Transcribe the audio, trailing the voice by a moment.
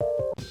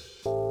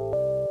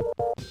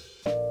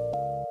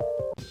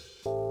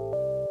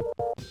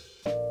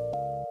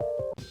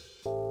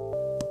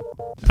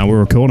And we're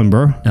recording,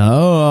 bro.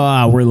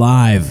 Oh, we're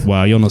live.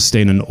 Wow, you're not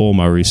staying in all,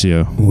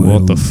 Mauricio.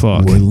 What the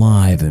fuck? We're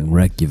live in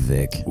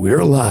Reykjavik.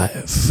 We're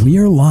live. We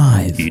are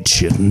live. Eat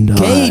shit and die.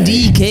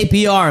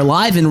 KDKPR,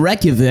 live in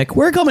Reykjavik.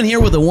 We're coming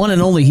here with the one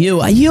and only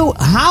Hugh. Hugh,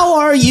 how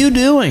are you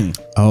doing?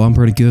 Oh, I'm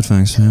pretty good,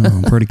 thanks. Yeah,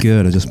 I'm pretty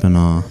good. I just been.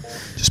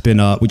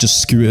 We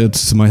just scooted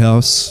to my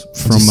house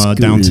from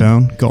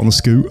downtown. Got on the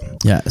scoot.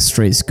 Yeah,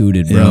 straight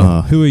scooted, bro.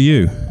 Yeah. Who are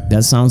you?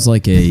 That sounds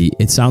like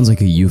it sounds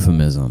like a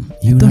euphemism.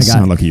 You does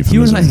sound like a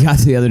euphemism. You and I got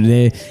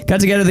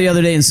together the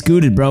other day and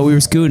scooted, bro. We were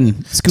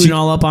scooting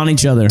all up on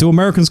each other. Do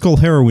Americans call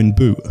heroin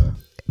boot?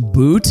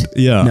 Boot?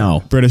 Yeah.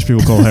 No. British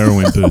people call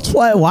heroin boot.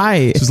 Why?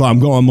 It's just like,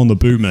 I'm on the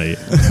boot, mate.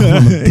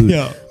 On the boot.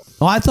 Yeah.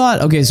 Oh, I thought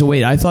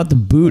the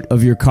boot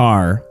of your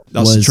car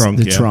was the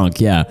trunk,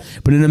 trunk, yeah.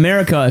 But in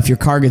America, if your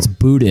car gets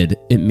booted,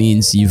 it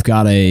means you've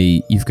got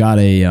a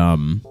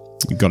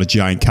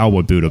giant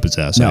cowboy boot up its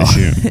ass, no. I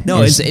assume.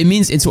 No, it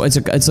means it's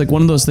like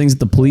one of those things that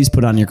the police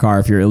put on your car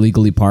if you're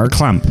illegally parked.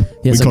 Clamp.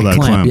 Yeah, it's we like call a that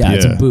clamp. a clamp. Yeah,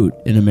 it's a boot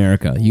in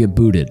America. You get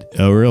booted.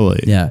 Oh,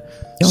 really? Yeah.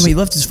 Yo, he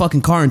left his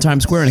fucking car in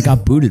Times Square and it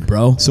got booted,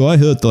 bro. So I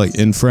heard like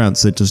in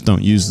France they just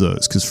don't use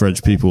those because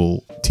French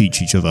people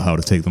teach each other how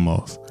to take them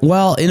off.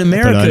 Well, in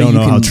America, but I don't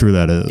know how true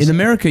that is. In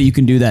America, you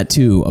can do that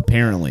too,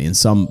 apparently, in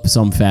some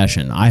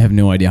fashion. I have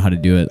no idea how to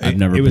do it. I've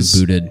never been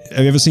booted.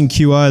 Have you ever seen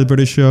QI, the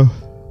British show?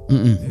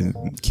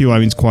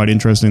 QI means quite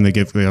interesting. They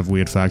have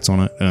weird facts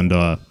on it,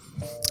 and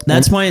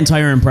that's my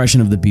entire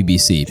impression of the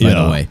BBC, by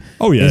the way.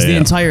 Oh yeah, the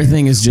entire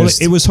thing is just.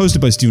 Well, it was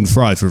hosted by Stephen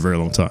Fry for a very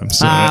long time.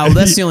 So well,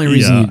 that's the only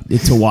reason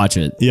to watch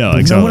it. Yeah,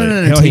 but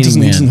exactly. He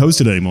doesn't host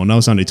it anymore.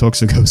 Now Sandy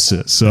Toxic hosts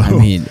it. So I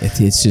mean,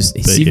 it's just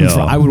Stephen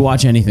Fry. I would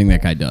watch anything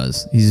that guy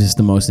does. He's just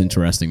the most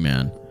interesting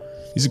man.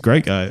 He's a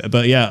great guy.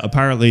 But yeah,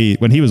 apparently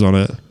when he was on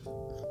it,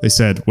 they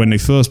said when they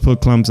first put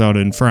clamps out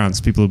in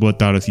France, people had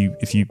worked out if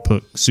you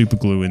put super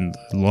glue in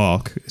the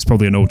lock, it's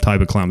probably an old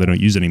type of clamp they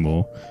don't use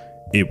anymore.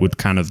 It would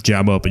kind of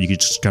jam up, and you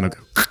could just kind of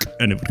go,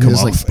 and it would come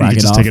off. Like, and you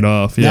could just take it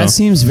off. Yeah. That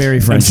seems very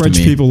French. And French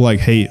to me. people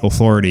like hate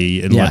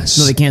authority unless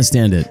no, they can't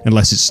stand it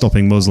unless it's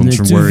stopping Muslims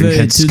from wearing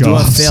headscarves. Tu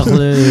dois faire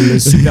le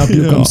super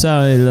glue comme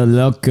ça et le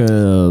lock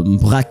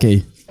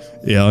braqué.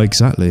 Yeah,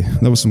 exactly.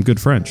 That was some good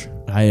French.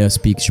 I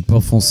speak je parle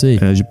français.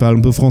 Je parle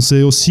un peu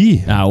français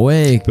aussi. Ah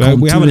ouais.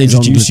 We haven't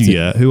introduced you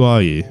yet. Who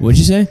are you? What'd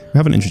you say? We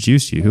haven't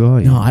introduced you. Who are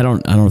you? No, I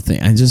don't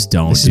think. I just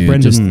don't. This dude.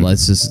 is Brendan.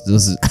 This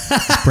is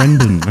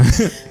Brendan.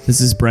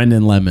 This is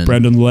Brendan Lemon.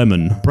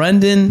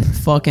 Brendan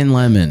fucking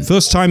Lemon.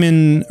 First time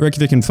in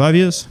Reykjavik in 5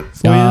 years?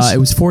 4 years? It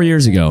was 4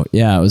 years ago.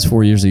 Yeah, it was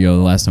 4 years ago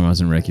the last time I was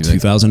in Reykjavik.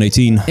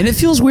 2018. And it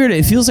feels weird.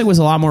 It feels like it was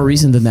a lot more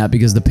recent than that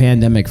because the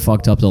pandemic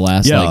fucked up the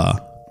last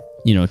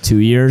 2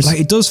 years. Like,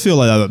 it does feel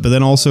like that, but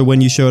then also when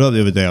you showed up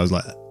the other day, I was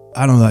like,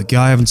 I don't know that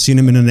guy. I haven't seen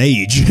him in an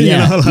age.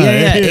 Yeah,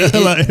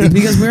 yeah.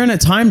 Because we're in a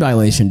time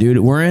dilation, dude.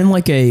 We're in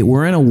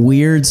a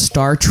weird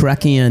Star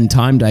Trekian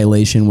time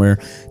dilation where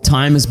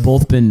time has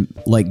both been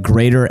like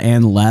greater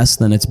and less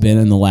than it's been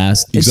in the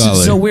last. It's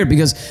just so weird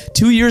because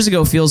 2 years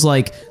ago feels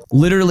like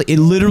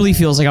literally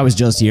feels like I was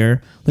just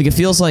here. Like it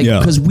feels like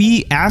because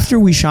after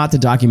we shot the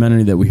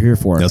documentary that we're here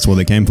for. That's what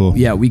they came for.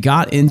 Yeah, we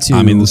got into.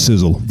 I'm in the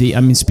sizzle.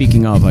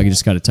 Speaking of, I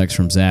just got a text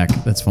from Zach.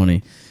 That's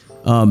funny.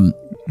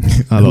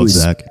 I love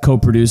Zach,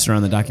 co-producer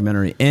on the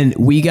documentary, and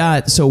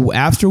so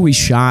after we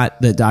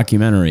shot the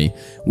documentary,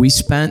 we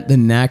spent the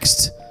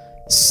next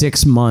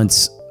 6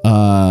 months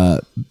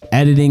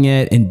editing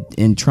it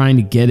and trying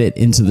to get it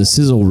into the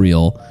sizzle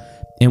reel,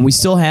 and we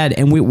still had,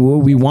 and what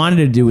we wanted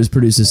to do was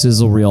produce a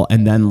sizzle reel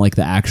and then like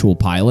the actual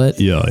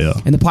pilot. Yeah.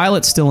 And the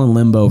pilot's still in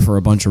limbo for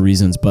a bunch of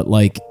reasons, but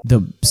like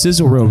the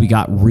sizzle reel, we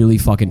got really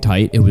fucking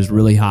tight. It was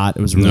really hot.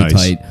 It was really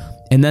tight.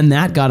 And then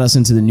that got us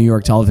into the New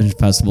York Television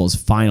Festival as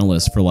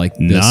finalists for like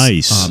this.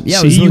 Nice. Yeah,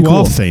 it was really you cool.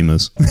 are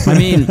famous. I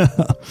mean,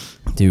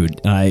 dude,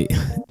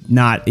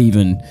 not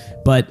even,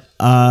 but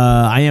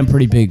I am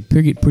pretty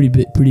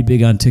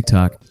big on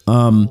TikTok.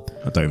 I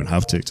don't even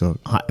have TikTok.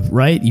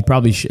 Right? You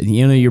probably should.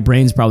 You know, your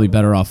brain's probably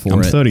better off for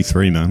I'm it.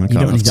 33, man.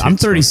 I'm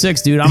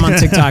 36, dude. I'm on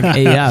TikTok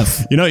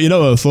AF. You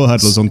know, a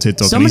forehead was on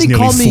TikTok. Somebody and he's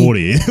called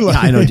nearly me 40. Yeah,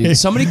 I know, dude.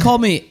 Somebody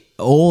called me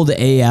old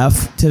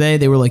AF today.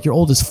 They were like, "You're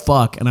old as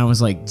fuck," and I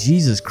was like,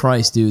 "Jesus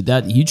Christ, dude!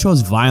 That you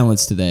chose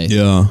violence today."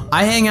 Yeah.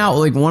 I hang out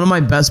like one of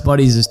my best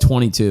buddies is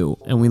 22,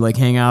 and we like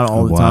hang out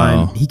all the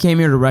time. He came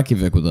here to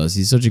Reykjavik with us.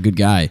 He's such a good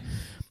guy.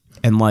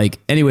 And like,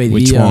 anyway,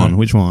 which one?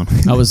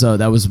 That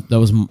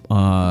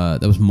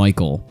was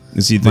Michael.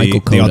 Is he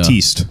the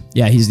artiste?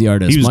 Yeah, he's the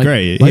artist. He was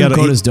great. Michael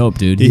Koda's dope,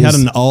 dude. He had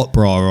an alt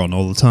bra on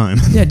all the time.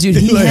 Yeah, dude.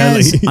 He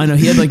has. I know.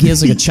 He has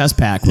like a chest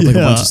pack with like a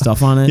bunch of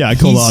stuff on it. Yeah, I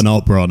call that an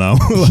alt bra now.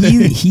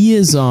 he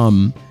is.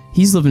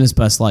 He's living his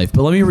best life.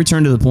 But let me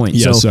return to the point.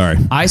 Yeah, sorry.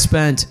 I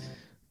spent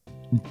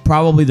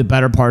probably the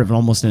better part of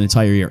almost an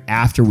entire year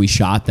after we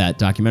shot that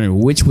documentary,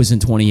 which was in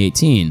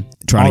 2018,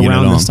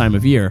 around this time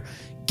of year,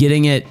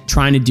 getting it,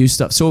 trying to do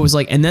stuff. So it was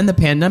like, and then the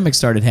pandemic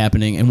started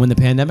happening. And when the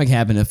pandemic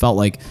happened, it felt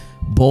like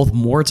both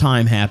more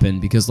time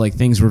happened because like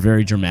things were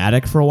very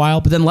dramatic for a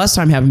while, but then less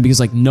time happened because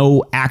like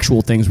no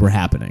actual things were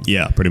happening.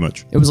 Yeah, pretty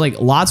much. It was like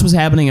lots was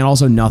happening and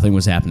also nothing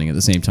was happening at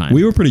the same time.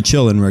 We were pretty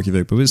chill in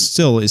Reykjavik, but it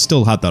still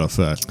had that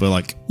effect. But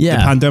like the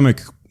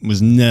pandemic was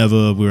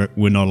never,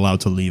 we're not allowed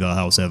to leave our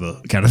house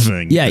ever kind of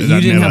thing. Yeah, you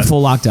didn't have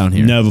full lockdown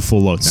here. Never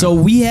full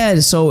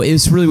lockdown. So it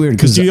was really weird.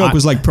 Because New York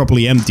was like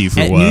properly empty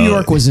for a while. New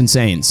York was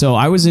insane. So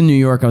I was in New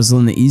York. I was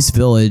in the East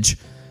Village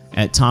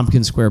at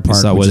Tompkins Square Park.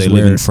 Is that where they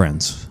live in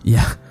France?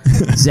 Yeah.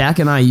 Zach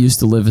and I used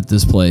to live at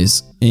this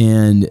place,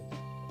 and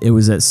it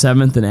was at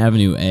 7th and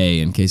Avenue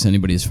A, in case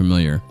anybody is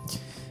familiar.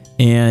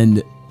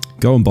 And...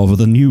 Go and bother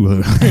the new.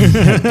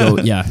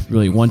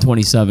 Really,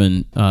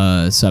 127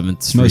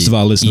 7th Street. Most of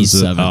our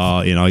listeners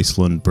are in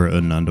Iceland,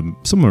 Britain, and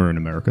somewhere in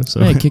America. So.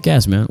 Hey, kick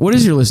ass, man. What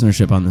is your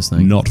listenership on this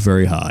thing? Not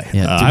very high.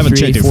 Yeah, I haven't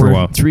checked it for a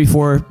while.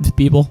 3-4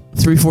 people?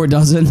 3-4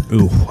 dozen?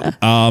 Ooh.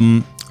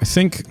 I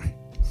think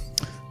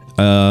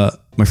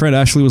my friend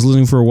Ashley was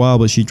listening for a while,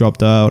 but she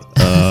dropped out.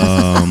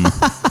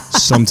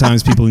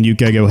 Sometimes people in the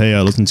UK go, "Hey,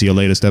 I listened to your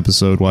latest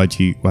episode. Why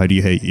do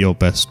you hate your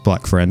best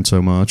black friend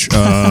so much?"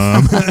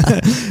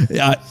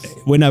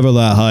 We're never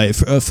that high.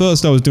 At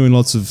first, I was doing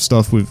lots of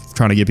stuff with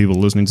trying to get people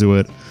listening to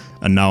it,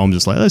 and now I'm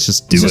just like, let's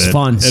just do it. It's just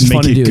fun. It's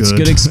fun to do. It's a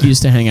good excuse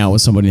to hang out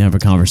with somebody and have a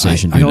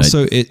conversation. I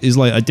also, it is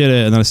like I did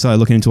it, and then I started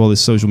looking into all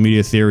this social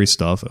media theory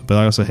stuff. But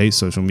I also hate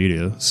social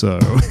media, so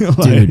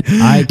dude,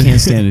 I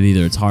can't stand it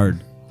either. It's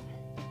hard.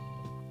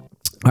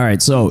 All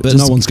right, so but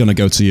no one's gonna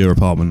go to your old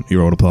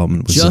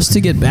apartment. Just to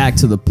get back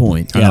to the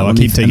point, I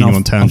keep taking you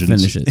on tangents. I'll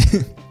finish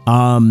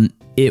it.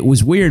 It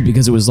was weird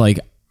because it was like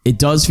it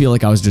does feel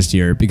like I was just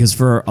here because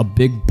for a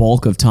big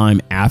bulk of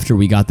time after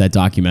we got that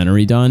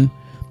documentary done,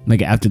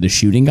 like after the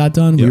shooting got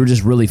done, we were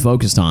just really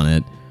focused on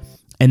it.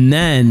 And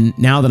then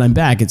now that I'm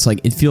back, it's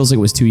like it feels like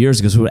it was 2 years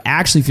ago. So it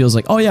actually feels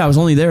like, oh yeah, I was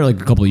only there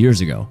like a couple of years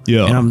ago.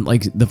 Yeah, and I'm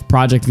like the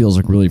project feels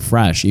like really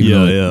fresh, even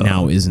though it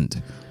now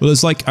isn't. Well,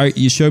 it's like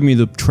you showed me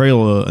the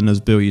trailer, and there's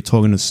Bill. You're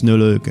talking to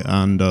Snurlug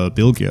and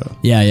Bilge.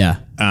 Yeah.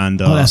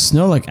 And that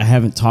Snurlug I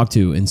haven't talked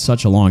to in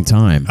such a long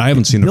time. I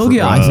haven't seen her. Bilge,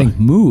 I think,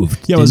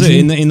 moved. Yeah, was it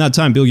in that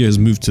time? Bilge has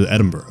moved to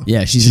Edinburgh.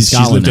 Yeah, she's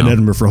lived in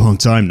Edinburgh for a long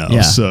time now.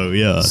 Yeah.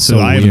 So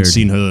I haven't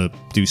seen her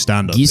do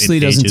stand up. Geesley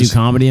doesn't do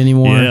comedy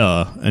anymore.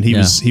 Yeah, and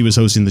he was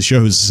hosting the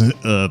shows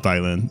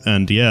back then,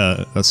 and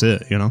that's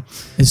it. You know,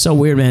 it's so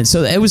weird, man.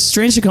 So it was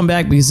strange to come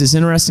back because it's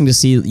interesting to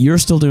see you're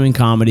still doing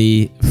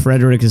comedy.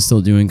 Frederick is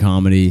still doing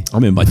comedy.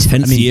 I'm in my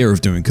 10th year of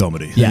doing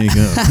comedy. Yeah.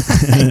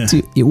 There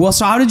you go. Well,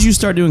 so how did you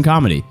start doing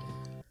comedy?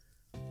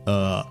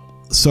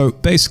 So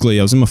basically,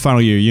 I was in my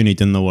final year of uni,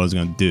 didn't know what I was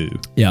going to do.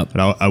 Yeah.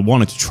 But I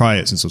wanted to try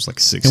it since I was like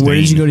 16. And where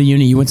did you go to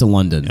uni? You went to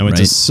London, I went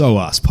to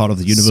SOAS, part of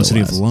the University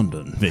of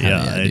London. But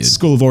it's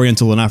School of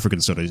Oriental and African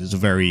Studies. It's a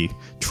very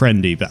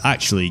trendy, but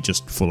actually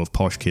just full of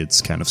posh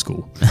kids kind of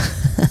school.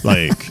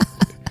 Like...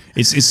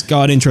 It's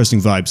got an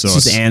interesting vibe. So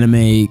it's just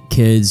anime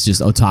kids,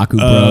 just otaku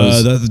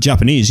bros. The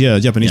Japanese,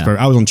 bro.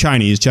 I was on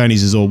Chinese.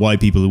 Chinese is all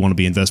white people who want to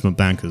be investment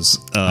bankers.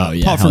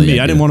 Apart from me,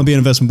 I didn't want to be an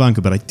investment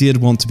banker, but I did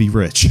want to be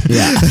rich.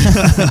 Yeah,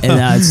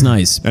 and it's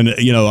nice. And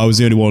I was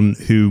the only one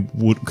who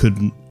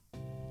couldn't.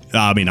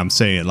 I mean, I'm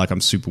saying it like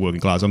I'm super working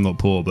class. I'm not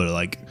poor, but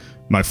like.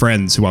 My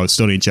friends who I was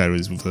studying China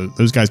with,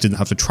 those guys didn't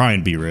have to try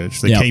and be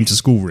rich. They came to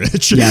school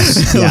rich.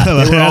 Yes, they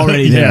were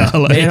already there.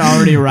 They had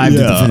already arrived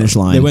at the finish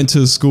line. They went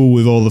to school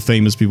with all the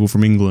famous people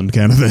from England,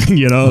 kind of thing.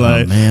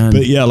 Man.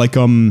 But yeah, like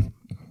and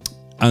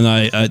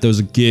there was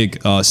a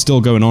gig still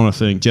going on. I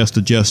think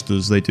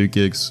Jesters. They do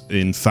gigs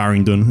in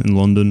Farringdon in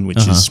London,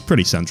 which is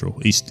pretty central,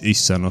 east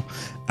centre.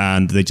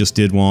 And they just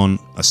did one.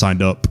 I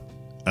signed up.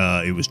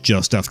 It was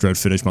just after I'd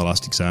finished my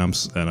last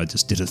exams, and I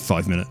just did a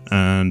 5-minute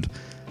and.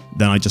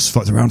 Then I just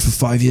fucked around for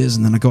 5 years,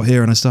 and then I got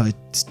here and I started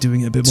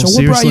doing it a bit more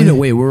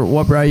seriously.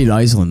 What brought you to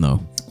Iceland,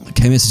 though? I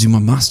came here to do my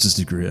master's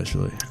degree,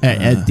 actually.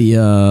 At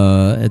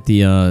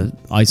the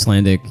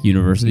Icelandic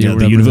University. Yeah,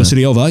 the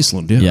University of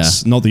Iceland.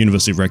 Yes. Not the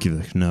University of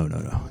Reykjavik. No.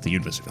 The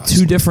University of Iceland.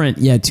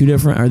 Two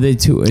different. Are they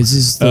two? Is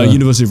this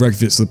University of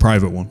Reykjavik is the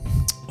private one.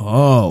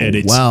 Oh, and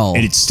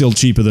it's still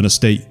cheaper than a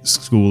state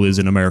school is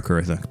in America,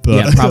 I think.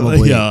 But, yeah,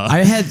 probably.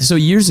 I had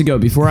years ago,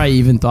 before I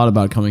even thought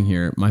about coming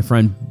here, my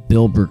friend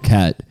Bill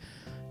Burkett.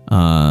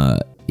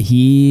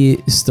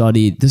 He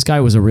studied. This guy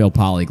was a real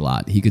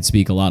polyglot. He could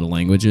speak a lot of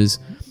languages.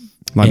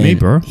 Like me,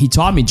 bro. He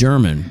taught me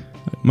German.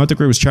 My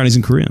degree was Chinese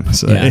and Korean.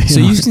 So, so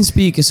you can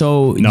speak.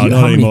 So no,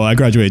 not anymore. I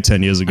graduated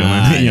 10 years ago.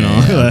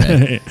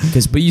 Okay.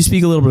 But you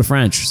speak a little bit of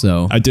French.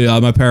 So I do.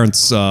 My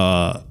parents.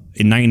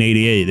 In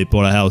 1988, they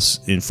bought a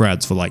house in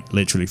France for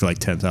literally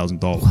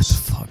 $10,000. What the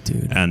fuck,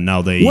 dude? And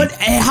now they.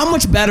 How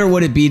much better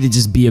would it be to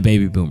just be a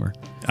baby boomer?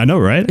 I know,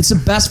 right? It's the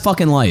best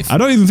fucking life. I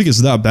don't even think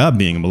it's that bad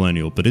being a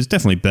millennial, but it's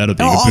definitely better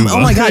being a boomer.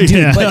 Oh my god,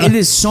 dude! But it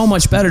is so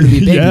much better to be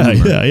a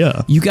baby boomer.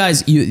 Yeah. You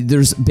guys,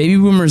 there's baby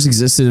boomers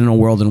existed in a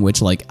world in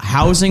which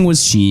housing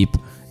was cheap,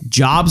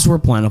 jobs were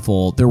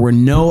plentiful, there were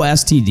no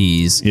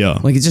STDs. Yeah,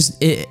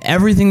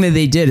 everything that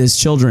they did as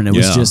children, it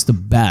was just the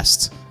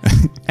best.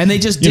 And they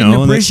just didn't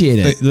appreciate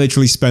it. They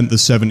literally spent the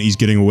 70s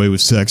getting away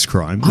with sex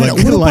crime. What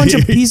a bunch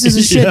of pieces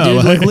of shit,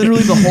 dude. Like,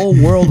 literally the whole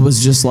world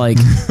was just like,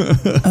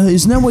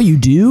 isn't that what you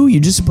do?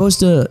 You're just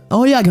supposed to,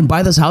 oh yeah, I can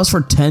buy this house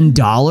for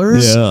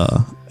 $10?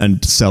 Yeah.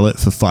 And sell it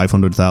for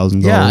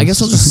 $500,000. Yeah, I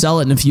guess I'll just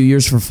sell it in a few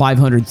years for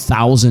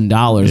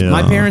 $500,000. Yeah.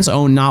 My parents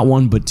own not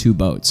one, but 2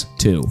 boats.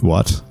 2.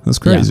 What? That's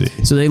crazy.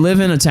 Yeah. So they live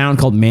in a town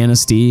called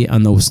Manistee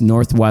on the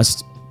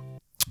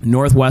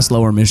northwest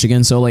lower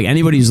Michigan. So like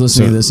anybody who's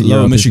listening to this in Lower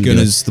Europe Michigan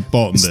is the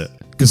bottom bit.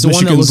 Because the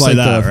one that looks like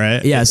that,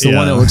 right? Yeah, it's the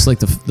one that looks like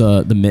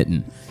the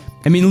mitten.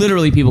 I mean,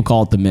 literally, people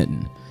call it the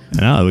mitten.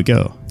 Ah, there we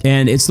go.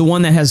 And it's the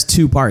one that has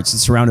 2 parts.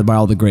 It's surrounded by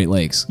all the Great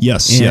Lakes.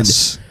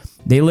 Yes.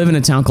 They live in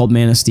a town called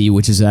Manistee,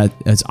 which is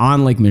it's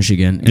on Lake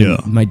Michigan. And Yeah.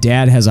 my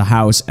dad has a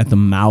house at the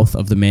mouth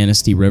of the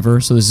Manistee River.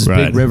 So there's this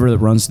big river that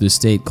runs through the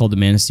state called the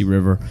Manistee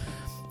River.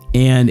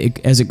 And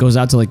as it goes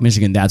out to Lake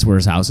Michigan, that's where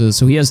his house is.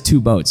 So he has 2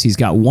 boats. He's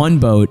got one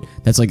boat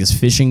that's like his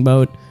fishing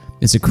boat.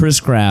 It's a Chris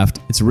Craft.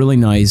 It's really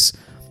nice.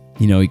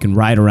 You know, you can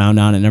ride around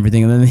on it and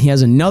everything. And then he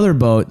has another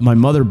boat my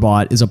mother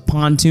bought is a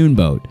pontoon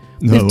boat.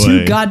 They have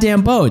 2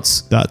 goddamn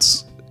boats.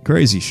 That's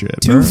crazy shit,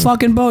 2 bro.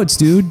 fucking boats,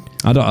 dude.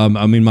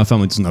 I mean, my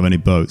family doesn't have any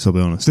boats, I'll be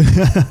honest.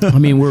 I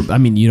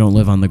mean, you don't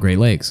live on the Great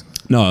Lakes.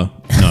 No.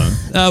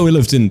 We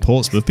lived in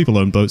Portsmouth. People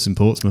own boats in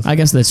Portsmouth. I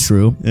guess that's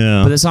true.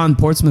 Yeah. But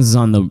Portsmouth is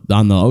on the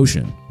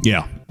ocean.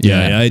 Yeah.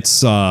 Yeah.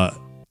 It's old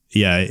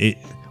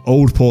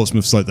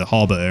Portsmouth's like the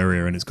harbour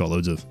area, and it's got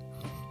loads of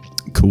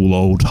cool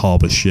old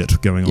harbour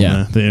shit going on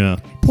there. But yeah.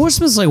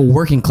 Portsmouth's like a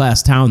working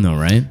class town, though,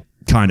 right?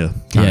 Kinda.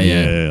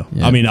 Yeah.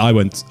 I mean, I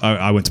went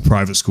to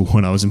private school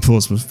when I was in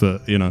Portsmouth,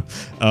 but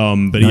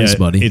Nice,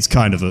 buddy. It's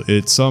kind of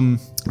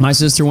My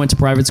sister went to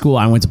private school.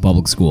 I went to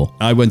public school.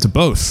 I went to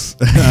both.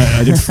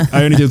 I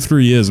only did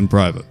 3 years in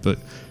private, but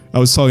I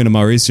was talking to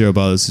Mauricio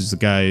about this. He's the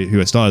guy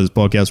who I started this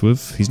podcast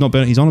with. He's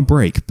on a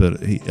break,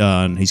 but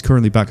he's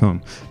currently back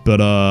home. But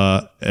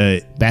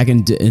back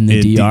in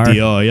the DR?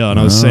 Yeah. And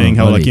I was saying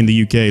how, buddy. like, in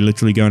the UK,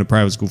 literally going to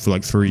private school for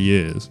like 3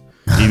 years,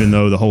 even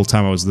though the whole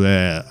time I was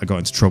there, I got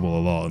into trouble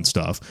a lot and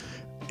stuff.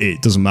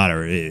 It doesn't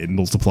matter. It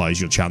multiplies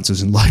your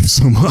chances in life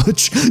so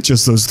much.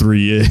 Just those 3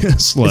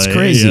 years. Like, it's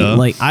crazy. Yeah.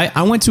 Like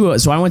I went to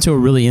a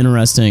really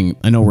interesting.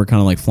 I know we're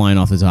kind of like flying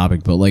off the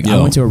topic, but like I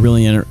went to a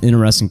really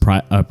interesting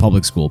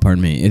public school.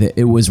 Pardon me.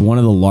 It was one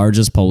of the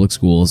largest public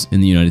schools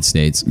in the United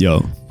States.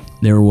 Yo.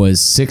 There was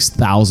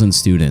 6,000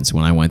 students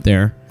when I went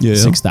there. Yeah.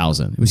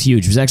 6,000. It was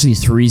huge. It was actually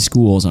 3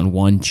 schools on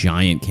one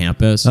giant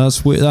campus.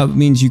 That's weird. That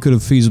means you could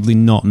have feasibly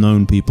not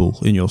known people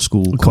in your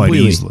school quite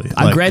easily.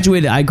 I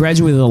graduated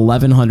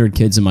 1,100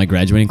 kids in my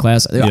graduating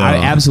class. Yeah. I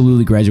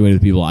absolutely graduated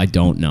with people I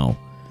don't know.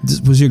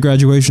 Was your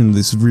graduation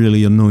this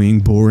really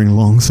annoying, boring,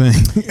 long thing?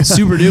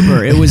 Super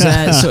duper. It was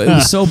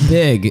so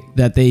big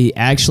that they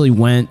actually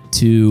went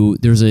to.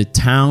 There's a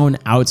town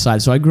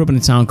outside. So I grew up in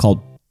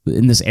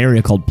this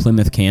area called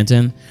Plymouth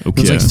Canton.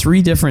 Okay. There's like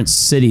 3 different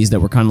cities that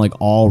were kind of like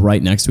all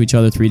right next to each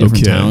other. 3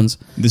 different towns.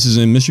 This is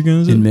in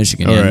Michigan, is it? In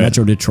Michigan, All yeah, right.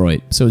 Metro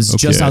Detroit. So it's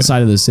just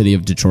outside of the city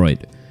of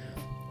Detroit.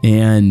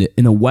 And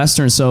in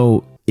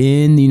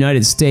the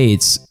United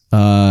States,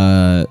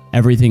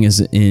 everything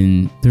is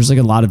there's like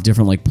a lot of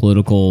different like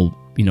political,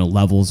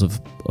 levels of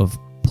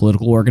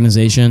political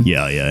organization.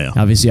 Yeah.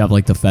 Obviously, you have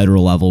like the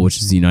federal level, which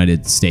is the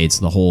United States,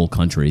 the whole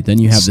country. Then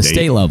you have the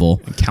state level.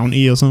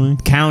 County or something?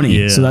 County.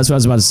 Yeah. So that's what I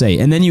was about to say.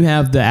 And then you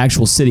have the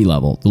actual city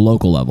level, the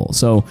local level.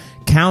 So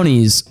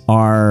counties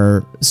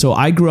are... So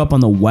I grew up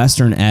on the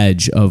western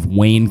edge of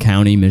Wayne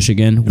County,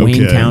 Michigan.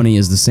 Wayne County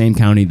is the same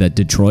county that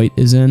Detroit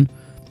is in.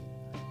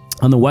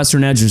 On the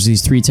western edge, there's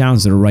these 3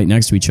 towns that are right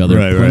next to each other.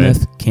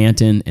 Plymouth,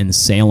 Canton, and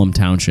Salem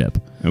Township.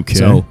 Okay.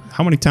 So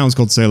how many towns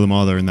called Salem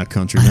are there in that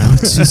country now?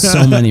 it's just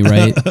so many,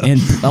 right?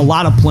 And a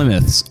lot of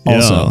Plymouths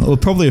also. Yeah. Well,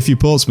 probably a few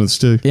Portsmouths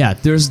too. Yeah,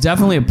 there's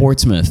definitely a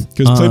Portsmouth.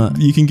 Because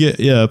you can get,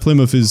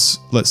 Plymouth is,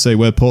 let's say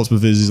where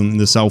Portsmouth is in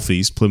the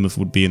southeast, Plymouth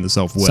would be in the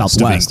southwest.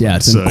 Southwest, yeah.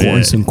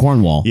 It's in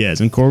Cornwall. Yeah,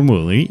 it's in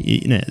Cornwall.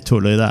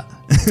 Totally that.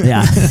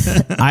 Yeah.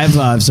 I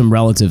have some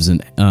relatives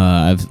and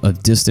I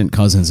have distant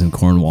cousins in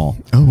Cornwall.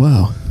 Oh,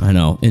 wow. I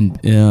know. And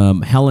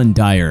Helen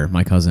Dyer,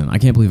 my cousin. I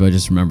can't believe I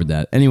just remembered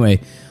that.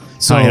 Anyway.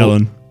 So, hi,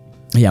 Helen.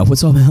 Yeah,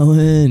 what's up,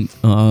 Helen?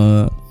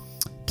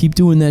 Keep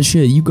doing that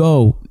shit. You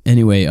go.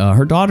 Anyway,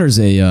 her daughter's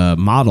a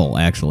model,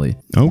 actually.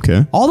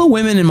 Okay. All the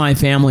women in my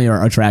family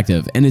are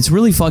attractive, and it's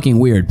really fucking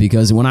weird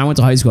because when I went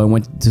to high school, I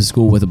went to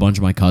school with a bunch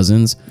of my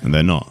cousins. And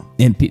they're not.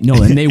 And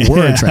they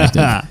were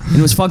attractive. And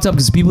it was fucked up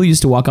because people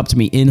used to walk up to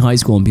me in high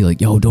school and be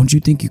like, yo, don't you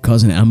think your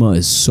cousin Emma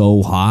is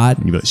so hot?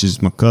 You bet she's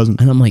my cousin.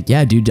 And I'm like,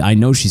 yeah, dude, I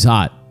know she's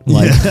hot.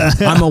 Like,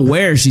 I'm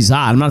aware she's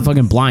hot. I'm not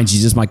fucking blind.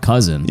 She's just my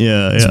cousin.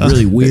 Yeah, It's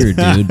really weird,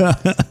 dude.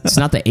 It's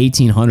not the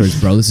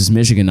 1800s, bro. This is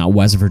Michigan, not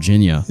West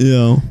Virginia.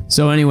 Yeah.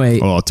 So anyway.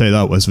 Oh, I'll tell you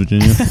that, West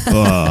Virginia.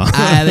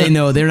 They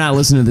know. They're not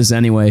listening to this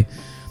anyway.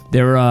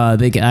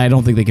 I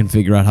don't think they can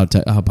figure out how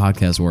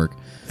podcasts work.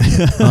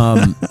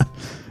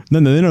 No,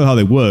 they know how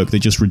they work. They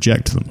just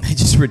reject them. They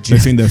just reject. They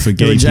think they're for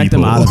gay they reject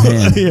people. them out of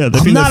hand. Yeah,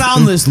 I'm not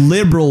on this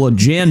liberal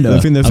agenda. They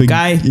think they're for,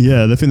 okay?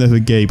 Yeah, they think they're for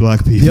gay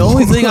black people. The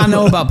only thing I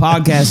know about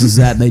podcasts is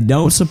that they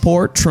don't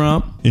support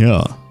Trump.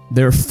 Yeah.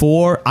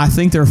 I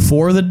think they're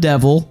for the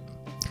devil.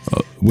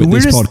 With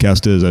this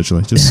podcast is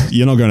actually just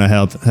you're not going to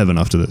heaven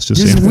after this.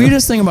 Just the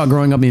weirdest thing about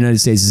growing up in the United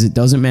States is it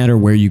doesn't matter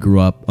where you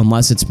grew up,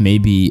 unless it's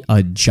maybe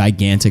a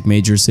gigantic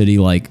major city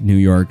like New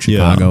York,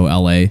 Chicago,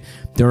 LA.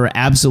 There are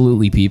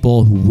absolutely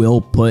people who will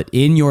put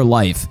in your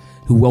life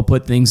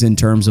things in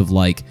terms of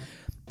like,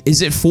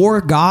 is it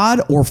for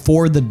God or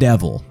for the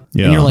devil?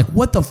 Yeah. And you're like,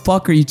 what the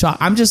fuck are you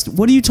talking?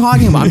 What are you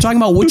talking about? I'm talking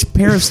about which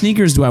pair of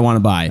sneakers do I want to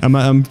buy?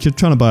 I'm just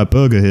trying to buy a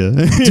burger here.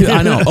 Dude,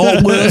 I know.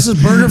 Oh, well, this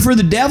is burger for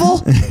the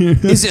devil?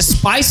 Is it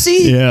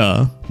spicy?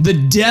 Yeah. The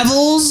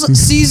devil's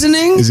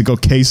seasoning? Has it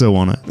got queso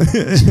on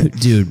it?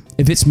 Dude,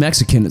 if it's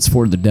Mexican, it's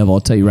for the devil.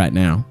 I'll tell you right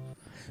now.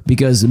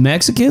 Because the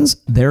Mexicans,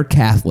 they're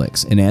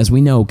Catholics. And as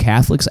we know,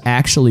 Catholics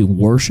actually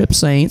worship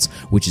saints,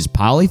 which is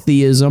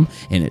polytheism.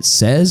 And it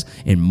says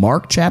in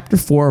Mark chapter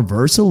 4,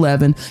 verse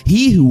 11,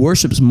 he who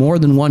worships more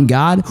than one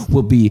God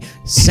will be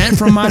sent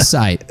from my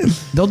sight.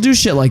 They'll do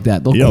shit like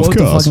that. They'll quote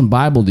the fucking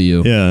Bible to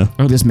you. Yeah.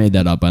 I just made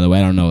that up, by the way.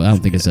 I don't know. I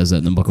don't think it says that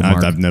in the book of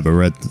Mark. I've never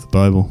read the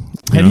Bible.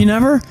 Have you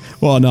never?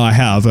 Well, no, I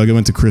have. I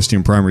went to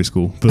Christian primary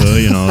school, but,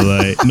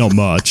 like, not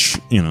much,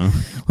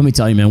 Let me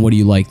tell you, man, what do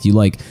you like? Do you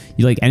like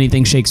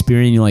anything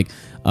Shakespearean? You like,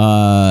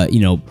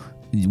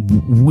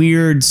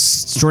 weird,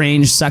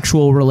 strange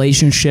sexual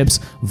relationships,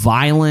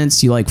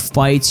 violence. You like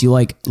fights. You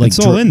like it's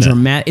all in there.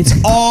 Dramatic. It's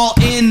all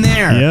in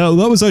there. Yeah, well,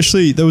 that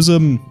was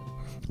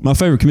my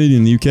favorite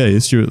comedian in the UK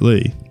is Stuart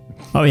Lee.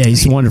 Oh yeah,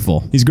 he's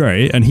wonderful. He's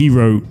great, and he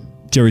wrote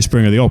Jerry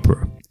Springer the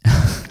Opera,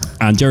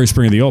 and Jerry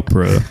Springer the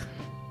Opera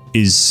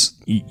is,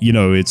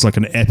 it's like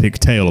an epic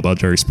tale about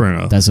Jerry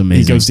Springer. That's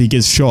amazing. He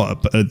gets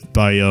shot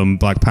by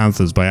Black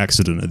Panthers by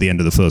accident at the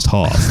end of the first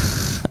half.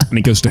 And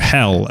he goes to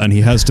hell, and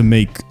he has to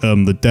make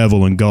the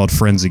devil and God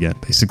friends again,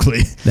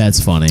 basically.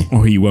 That's funny.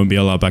 Or he won't be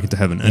allowed back into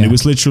heaven. And it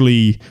was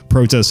literally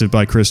protested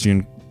by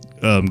Christian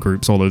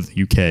groups all over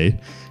the UK,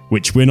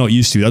 which we're not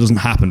used to. That doesn't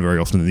happen very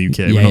often in the UK.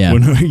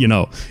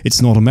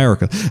 It's not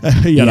America.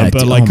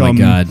 But like, oh my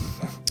God.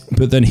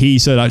 But then he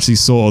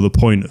saw the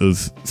point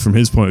of, from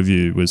his point of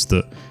view, was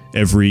that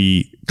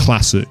every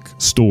classic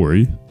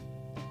story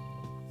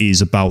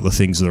is about the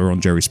things that are on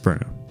Jerry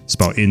Springer. It's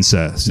about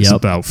incest. It's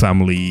about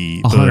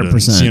family 100%.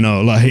 burdens.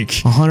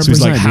 100%. So it's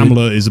like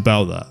Hamlet is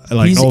about that.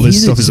 Like all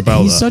this stuff is about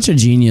that. He's such a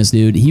genius,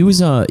 dude. He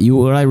was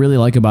what I really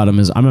like about him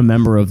is I'm a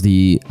member of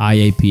the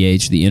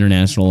IAPH, the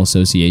International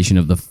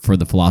Association for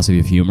the Philosophy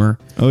of Humor.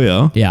 Oh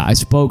yeah. Yeah,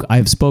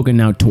 I've spoken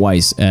now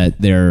twice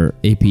at their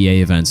APA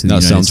events in the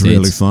United States. That sounds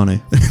really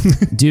funny.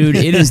 Dude,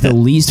 it is the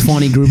least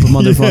funny group of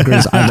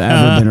motherfuckers I've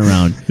ever been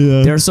around.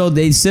 Yeah.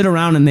 They sit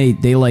around and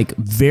they like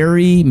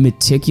very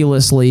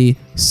meticulously,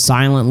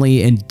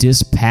 silently, and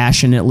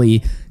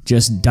dispassionately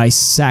just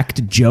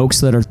dissect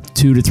jokes that are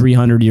 200 to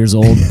 300 years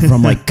old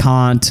from like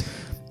Kant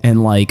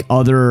and like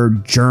other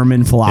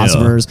German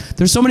philosophers. Yeah.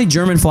 There's so many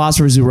German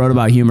philosophers who wrote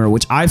about humor,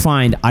 which I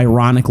find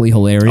ironically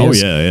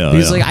hilarious. Oh yeah.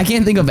 Because like I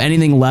can't think of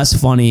anything less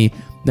funny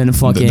than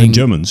fucking than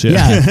Germans.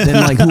 Yeah. Than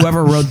like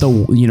whoever wrote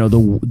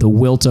the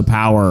Will to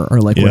Power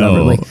or like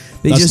whatever. Like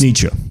that's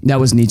Nietzsche.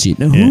 That was Nietzsche.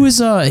 Now, who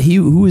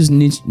is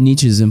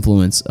Nietzsche's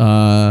influence?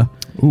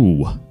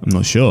 Ooh, I'm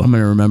not sure. I'm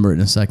gonna remember it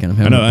in a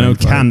second. I know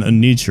Kant and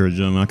Nietzsche are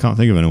German. I can't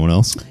think of anyone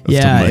else.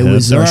 Yeah, it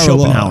was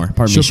Schopenhauer.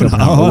 Pardon me,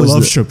 Schopenhauer. I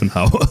love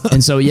Schopenhauer.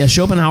 And so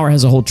Schopenhauer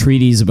has a whole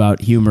treatise about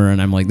humor, and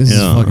I'm like, this is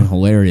fucking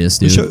hilarious,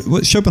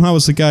 dude.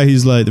 Schopenhauer's the guy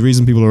who's like, the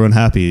reason people are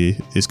unhappy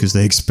is because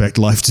they expect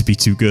life to be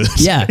too good.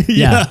 Yeah.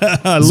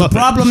 The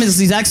problem is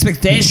these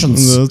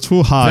expectations. They're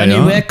too high.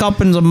 When you wake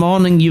up in the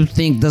morning, you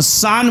think the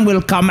sun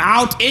will come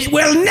out. It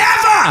will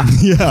never.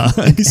 Yeah,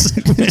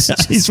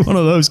 he's one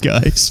of those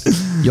guys.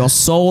 Your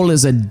soul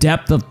is a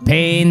depth of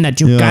pain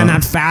that you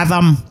cannot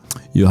fathom.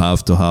 You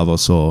have to have a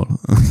soul.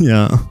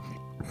 Yeah.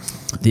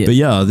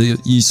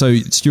 So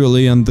Stuart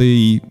Lee and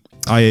the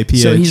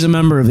IAPH. So he's a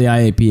member of the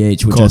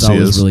IAPH, which I thought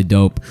was really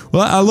dope.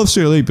 Well, I love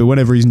Stuart Lee, but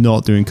whenever he's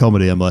not doing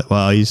comedy, I'm like,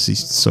 wow, he's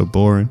so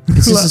boring.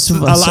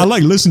 I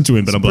like listening to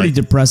him, but I'm like,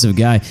 pretty depressive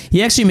guy.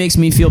 He actually makes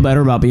me feel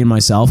better about being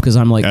myself because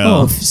I'm like,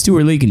 if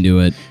Stuart Lee can do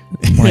it,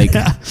 like,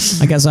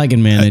 I guess I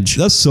can manage.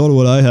 That's sort of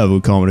what I have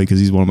with comedy because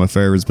he's one of my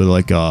favorites. But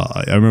like,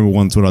 I remember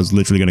once when I was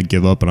literally going to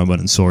give up and I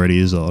went and saw Eddie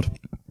Izzard.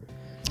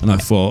 And I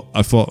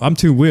thought I'm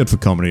too weird for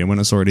comedy. And when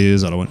I saw Eddie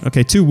Izzard, I went,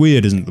 okay, too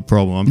weird isn't the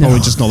problem. I'm probably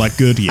just not that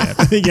good yet.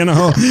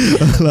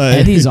 Like,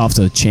 Eddie's off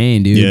the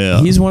chain, dude.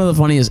 Yeah. He's one of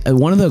the funniest.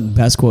 One of the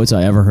best quotes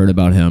I ever heard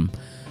about him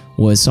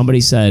was somebody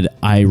said,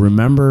 I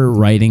remember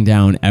writing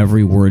down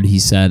every word he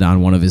said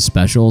on one of his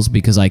specials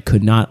because I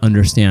could not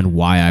understand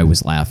why I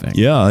was laughing.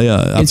 Yeah,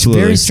 absolutely. It's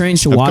very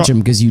strange to watch him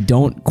because you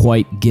don't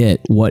quite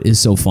get what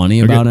is so funny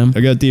about him.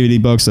 I got DVD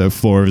box set of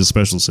 4 of his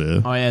specials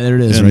here. Oh yeah, there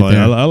it is, and right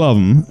there. I love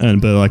them,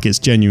 but like it's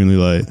genuinely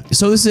like.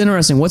 So this is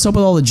interesting. What's up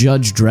with all the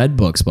Judge Dredd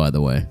books, by the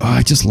way? Oh,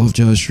 I just love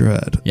Judge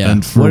Dredd. Yeah.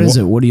 And what is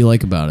it? What do you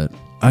like about it?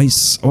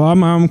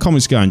 I'm a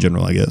comics guy in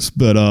general, I guess,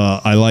 but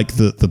I like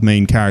that the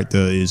main character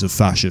is a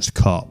fascist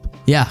cop.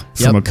 Yeah.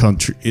 From a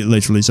country,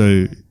 literally.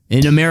 So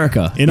in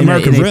America, written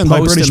by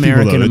British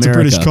people, though. It's a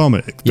British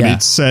comic. But yeah.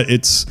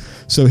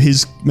 So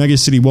his Mega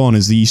City 1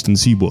 is the Eastern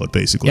Seaboard,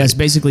 basically. Yeah, it's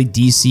basically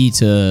DC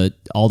to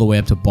all the way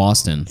up to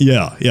Boston.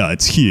 Yeah,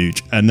 it's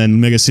huge. And then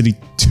Mega City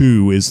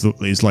 2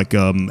 is like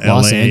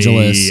Los LA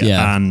Angeles,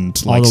 and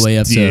all like the way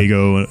up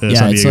Diego, to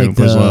San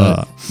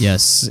Diego,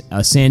 it's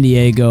like San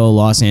Diego,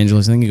 Los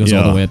Angeles. I think it goes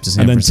all the way up to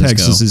San Francisco. And then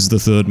Texas is the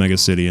third mega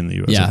city in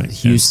the US. Yeah, I think.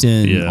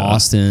 Houston,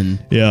 Austin.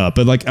 Yeah,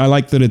 but like I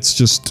like that it's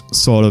just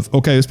sort of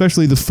okay,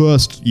 especially the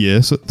first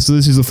year. So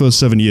this is the first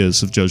 7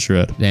 years of Judge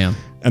Dredd. Damn.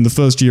 And the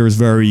first year is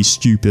very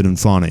stupid and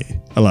funny.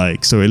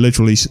 So it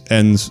literally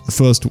ends the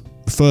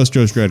first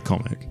Judge Dredd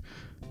comic.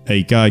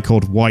 A guy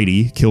called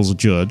Whitey kills a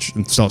judge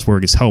and starts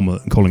wearing his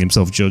helmet and calling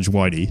himself Judge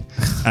Whitey.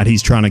 And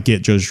he's trying to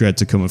get Judge Dredd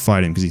to come and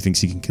fight him because he thinks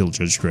he can kill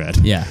Judge Dredd.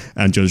 Yeah.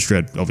 And Judge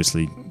Dredd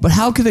obviously. But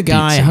how could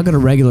a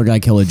regular guy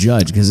kill a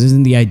judge? Because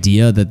isn't the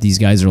idea that these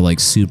guys are like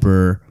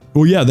super...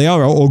 Well, yeah, they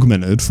are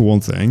augmented for one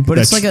thing. But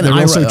it's like an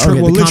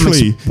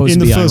literally in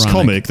the first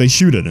comic, they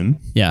shoot at him.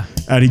 Yeah,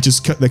 and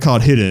they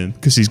can't hit him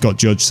because he's got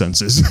judge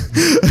senses.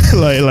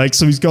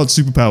 So he's got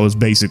superpowers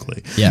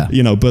basically. Yeah,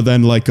 But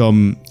then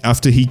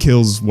after he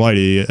kills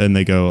Whitey, and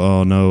they go,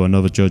 "Oh no,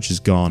 another judge is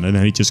gone," and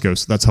then he just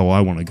goes, "That's how I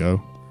want to go."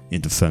 In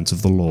defense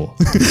of the law.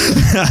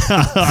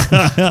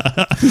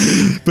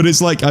 But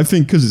it's like, I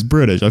think because it's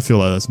British, I feel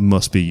like that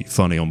must be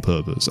funny on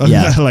purpose.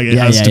 Yeah. It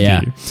has to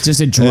be. It's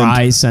just a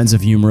dry sense of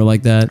humor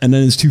like that. And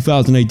then it's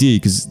 2000 AD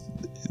because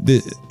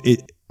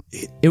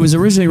it was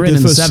originally written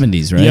in the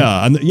 70s, right?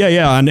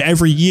 Yeah, and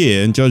every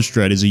year in Judge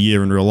Dredd is a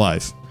year in real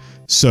life.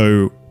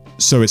 So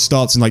it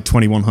starts in like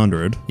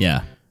 2100.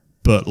 Yeah.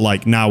 But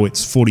like now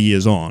it's 40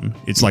 years on,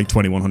 it's like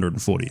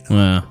 2140.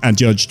 Wow. And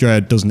Judge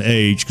Dredd doesn't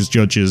age because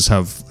judges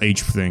have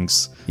age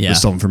things that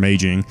stop them from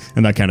aging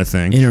and that kind of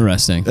thing.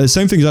 Interesting. The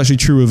same thing is actually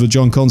true of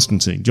John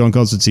Constantine. John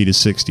Constantine is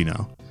 60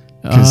 now.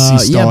 Because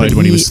he started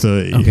when he was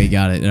 30. Okay,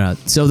 got it.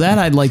 So that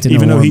I'd like to know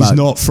more about. Even though he's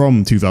not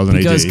from 2000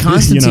 AD. Because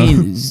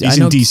Constantine, he's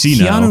in DC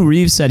now. Keanu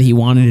Reeves said he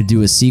wanted to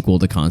do a sequel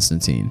to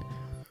Constantine.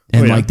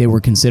 And they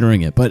were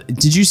considering it. But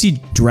did you see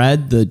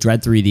Dredd, the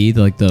Dredd 3D,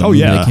 the movie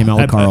that came out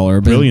with Carl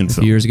Urban a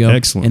few years ago?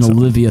 Excellent. And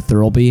Olivia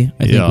Thirlby,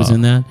 I think, was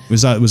in that.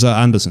 Was that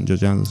Anderson,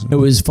 Judge Anderson? It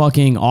was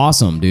fucking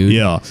awesome, dude.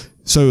 Yeah.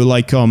 So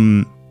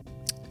and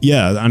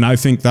I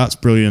think that's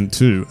brilliant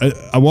too.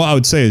 What I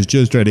would say is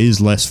Judge Dredd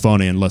is less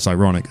funny and less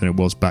ironic than it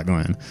was back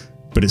then.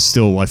 But it's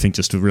still, I think,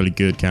 just a really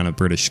good kind of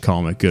British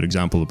comic, good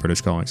example of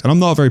British comics. And I'm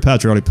not a very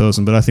patriotic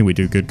person, but I think we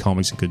do good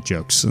comics and good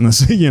jokes. And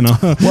that's,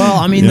 Well,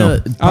 I mean,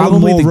 Alan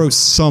Moore wrote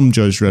some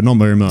Judge Dredd, not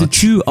very much.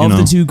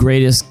 The two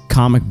greatest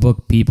comic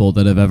book people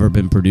that have ever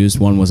been produced,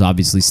 one was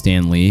obviously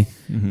Stan Lee,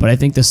 but I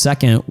think the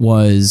second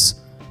was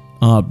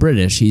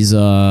British. He's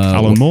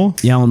Alan Moore?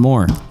 Yeah, Alan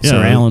Moore. Yeah,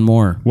 Sir Alan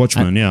Moore.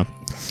 Watchmen, yeah.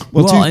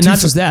 Well, and not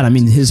just that. I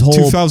mean, his whole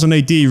 2000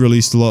 AD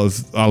released a lot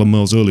of Alan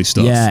Moore's early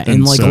stuff. Yeah,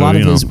 and like a lot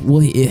of his,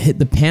 it hit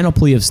the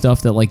panoply of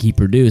stuff that like he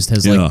produced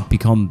has like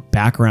become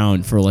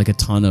background for like a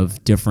ton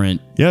of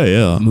different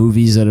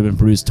movies that have been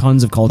produced,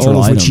 tons of cultural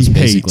all of items, which he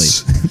basically.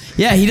 Hates.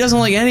 Yeah, he doesn't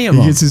like any of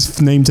them. He gets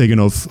his name taken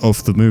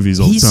off the movies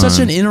all the time. He's such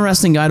an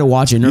interesting guy to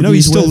watch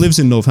interviews he still lives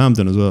in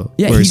Northampton as well.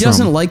 Yeah, he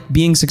doesn't like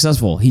being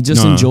successful. He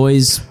just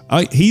enjoys.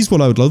 He's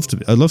what I would love to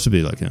be. I'd love to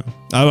be like him.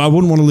 I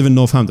wouldn't want to live in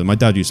Northampton. My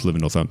dad used to live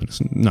in Northampton.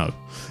 No.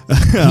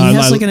 He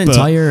has like an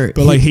entire...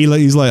 But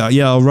he's like,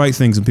 yeah, I'll write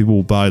things and people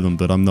will buy them,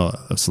 but I'm not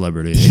a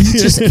celebrity.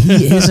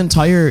 His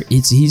entire...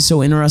 He's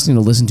so interesting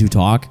to listen to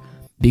talk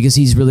because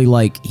he's really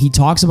like... He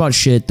talks about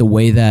shit the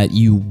way that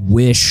you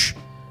wish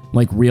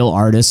like real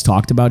artists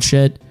talked about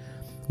shit,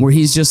 where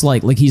he's just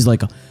like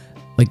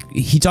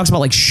he talks about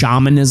like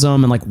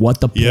shamanism and like what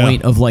the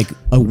point of like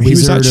a wizard. He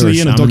was actually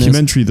in a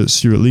documentary that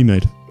Stuart Lee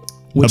made.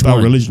 Which about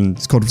one? Religion.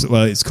 It's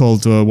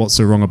called What's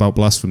So Wrong About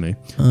Blasphemy?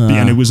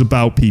 And it was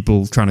about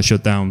people trying to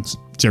shut down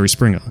Jerry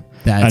Springer.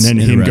 That's and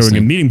then him going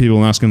and meeting people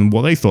and asking them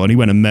what they thought. And he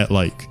went and met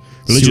like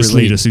religious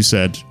leaders who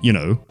said,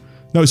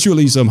 no, Stuart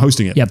Lee's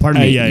hosting it. Yeah,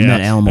 pardon me. He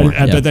met Alan Moore.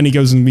 But then he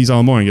goes and meets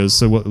Alan Moore and goes,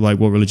 so what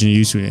religion are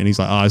you to? And he's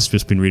like, I've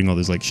just been reading all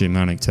this like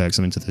shamanic texts.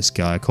 I'm into this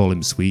guy. I call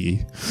him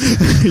Sweetie.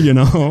 And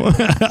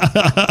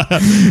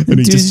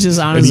Dude's just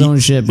on his own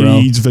shit,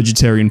 bro. He eats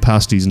vegetarian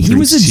pasties and he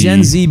was a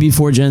Gen Z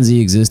before Gen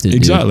Z existed.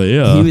 Exactly, dude.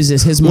 yeah. He was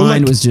his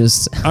mind was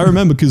just. I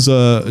remember because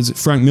is it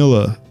Frank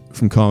Miller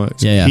from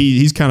comics? Yeah.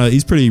 He's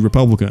pretty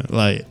Republican.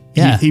 Like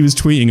he was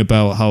tweeting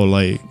about how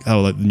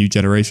the new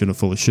generation are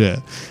full of shit,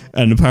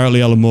 and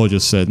apparently Alan Moore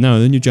just said, no,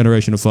 the new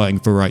generation are fighting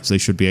for rights they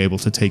should be able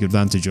to take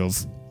advantage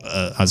of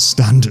as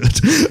standard.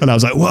 And I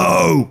was like,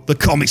 whoa, the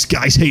comics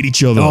guys hate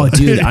each other. Oh,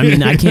 dude, I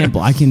mean, I can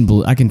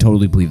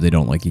totally believe they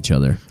don't like each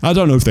other. I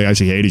don't know if they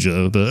actually hate each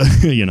other, but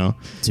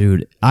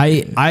dude,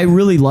 I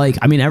really like.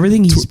 I mean,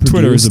 everything he's produced.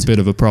 Twitter is a bit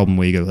of a problem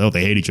where you go, oh,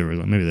 they hate each other.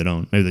 Like, maybe they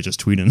don't. Maybe they're just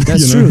tweeting.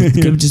 That's true.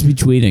 Could just be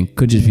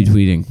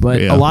tweeting.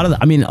 But a lot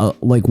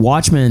of like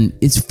Watchmen.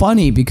 It's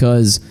funny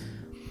because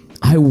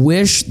I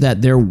wish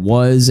that there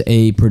was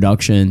a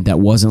production that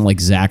wasn't like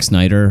Zack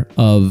Snyder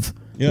of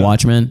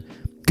Watchmen,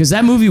 because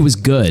that movie was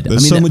good.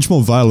 There's so much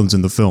more violence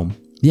in the film.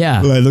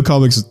 Yeah. Like, the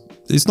comics,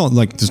 it's not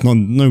like there's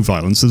no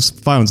violence. There's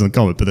violence in the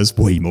comic, but there's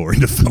way more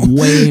in the film.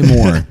 Way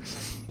more.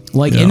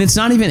 Like, and it's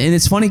not even, and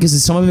it's funny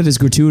because some of it is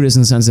gratuitous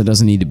in the sense that it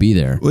doesn't need to be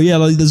there. Well, yeah,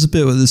 like there's a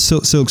bit where the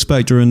Silk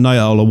Spectre and Night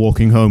Owl are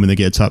walking home and they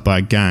get attacked by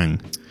a gang.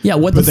 Yeah,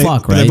 what the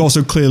fuck, But right? they've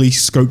also clearly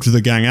scoped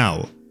the gang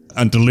out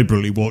and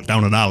deliberately walk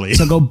down an alley.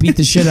 So go beat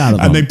the shit out of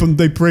them. And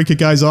they break a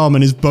guy's arm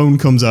and his bone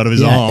comes out of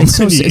his arm.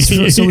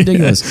 It's so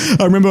ridiculous.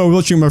 I remember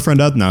watching my friend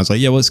Adnan. I was like,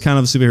 yeah, well, it's kind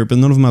of a superhero, but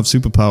none of them have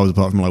superpowers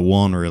apart from like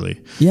one,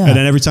 really. Yeah. And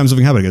then every time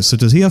something happens, I go, so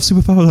does he have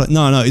superpowers? Like,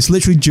 no, it's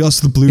literally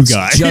just the blue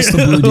guy. Just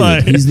the blue dude.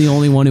 Like, he's the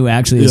only one who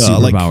actually has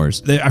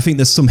superpowers. I think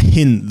there's some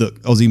hint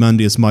that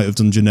Ozymandias might have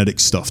done genetic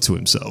stuff to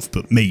himself,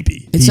 but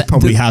maybe. He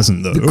probably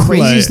hasn't, though. The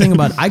craziest thing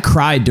about I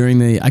cried during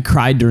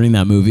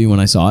that movie when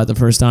I saw it the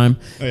first time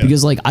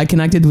because like I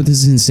connected with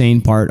this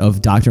insane part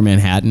of Dr.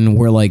 Manhattan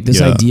where like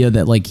this idea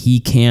that like he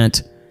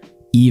can't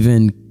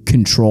even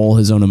control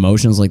his own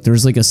emotions. Like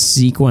there's like a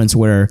sequence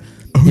where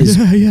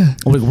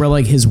where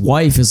like his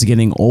wife is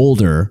getting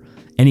older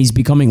and he's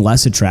becoming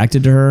less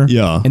attracted to her.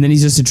 Yeah. And then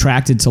he's just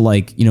attracted to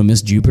like,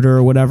 Miss Jupiter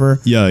or whatever.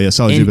 Yeah,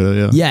 Sally Jupiter,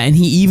 yeah. Yeah, and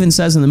he even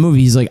says in the movie,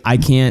 he's like, I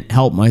can't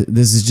help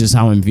this is just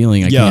how I'm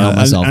feeling. I can't help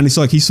myself. And it's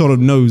like he sort of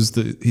knows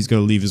that he's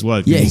going to leave his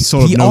wife. Yeah, he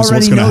sort of knows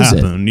what's going to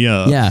happen.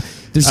 Yeah. Yeah.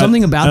 There's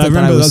something about that. I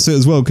remember that's it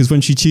as well, because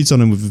when she cheats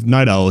on him with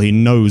Night Owl, he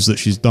knows that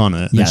she's done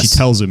it. And she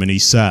tells him and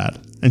he's sad.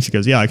 And she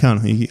goes, yeah, I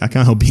can't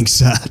help being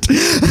sad.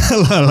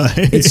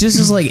 It's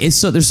just like,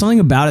 there's something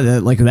about it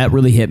that like that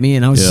really hit me.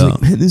 And I was just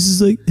like, man, this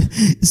is like,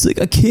 it's like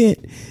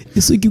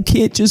it's like you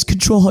can't just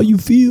control how you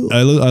feel.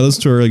 I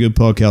listened to a really good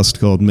podcast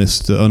called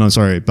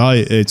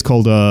it's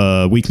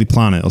called Weekly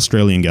Planet,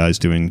 Australian guys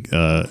doing,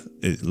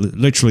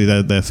 literally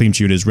their theme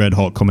tune is Red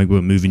Hot Comic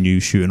Book Movie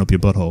News Shooting Up Your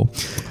Butthole.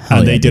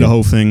 And they did a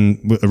whole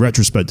thing, a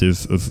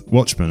retrospective of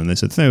Watchmen, and they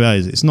said, the thing about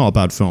it is, it's not a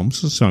bad film,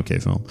 it's an okay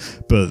film,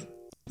 but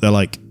they're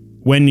like,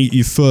 when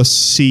you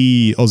first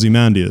see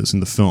Ozymandias in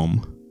the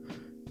film,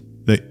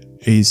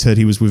 he said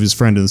he was with his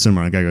friend in the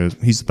cinema, and the guy goes,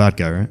 he's the bad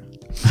guy, right?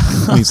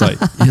 And he's like,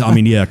 I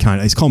mean, yeah,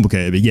 kind of. It's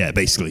complicated, but yeah,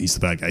 basically, he's the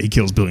bad guy. He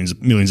kills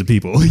millions of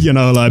people,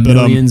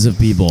 millions of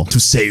people to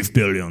save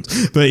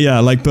billions. But yeah,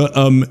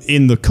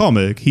 in the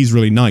comic, he's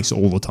really nice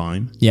all the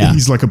time. Yeah,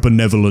 he's like a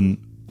benevolent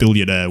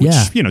billionaire, which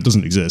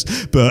doesn't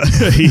exist, but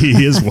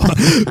he is one.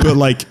 But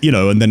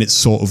and then it's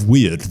sort of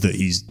weird that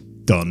he's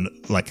done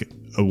like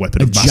a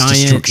weapon of mass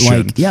destruction.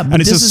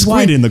 And it's a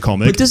squid in the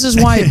comic. But this is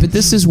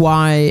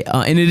why,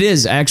 and it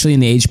is actually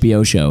in the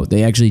HBO show.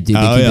 They actually did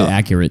keep it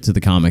accurate to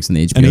the comics in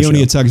the HBO show. And he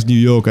only attacks New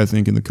York, I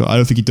think, in the I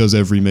don't think he does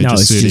every major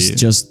city.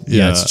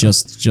 It's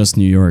just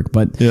New York.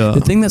 But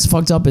the thing that's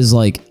fucked up is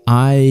like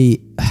this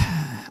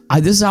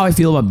is how I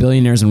feel about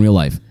billionaires in real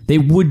life. They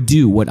would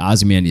do what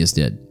Ozymandias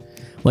did.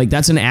 Like,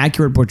 that's an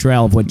accurate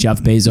portrayal of what Jeff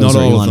Bezos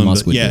or Elon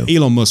Musk would do. Yeah,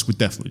 Elon Musk would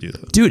definitely do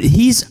that. Dude,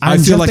 I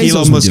feel like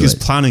Elon Musk is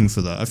planning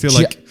for that. I feel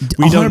like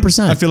we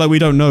 100%. I feel like we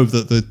don't know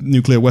that the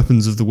nuclear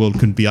weapons of the world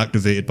can be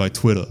activated by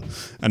Twitter,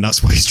 and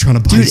that's why he's trying to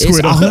buy Twitter. It's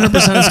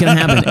 100% is going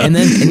to happen.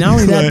 And not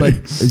only that,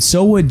 but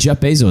so would Jeff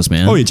Bezos,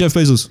 man. Oh yeah, Jeff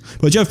Bezos.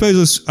 But Jeff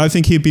Bezos, I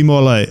think he'd be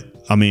more like,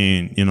 I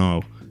mean,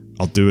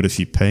 I'll do it if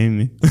you pay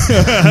me.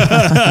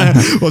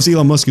 Well,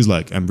 Elon Musk is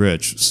like, I'm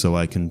rich, so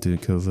I can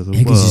take over the world.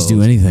 He can just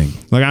do anything.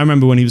 Like, I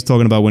remember when he was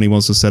talking about when he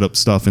wants to set up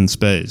stuff in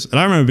space. And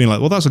I remember being like,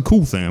 well, that's a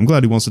cool thing. I'm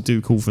glad he wants to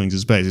do cool things in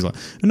space. He's like,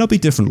 and there'll be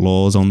different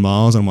laws on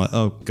Mars. And I'm like,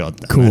 oh, God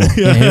damn cool. It.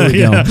 Yeah, here we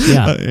go.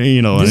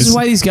 Yeah. This is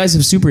why these guys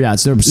have super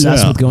yachts. They're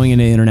obsessed with going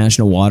into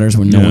international waters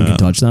where no one can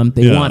touch them.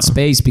 They want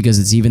space because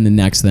it's even the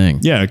next thing.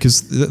 Yeah,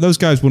 because those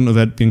guys wouldn't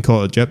have been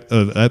caught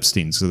at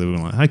Epstein. So they were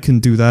like, I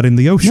can do that in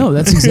the ocean. No,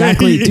 that's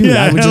exactly, dude.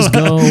 I would just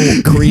go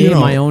create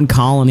my own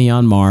colony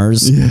on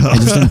Mars. I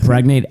just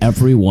impregnate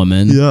every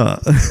woman. Yeah.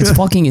 It's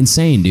fucking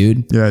insane,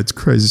 dude. Yeah, it's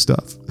crazy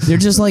stuff. They're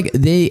just like,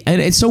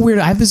 and it's so weird.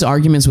 I have this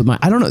arguments with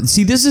I don't know.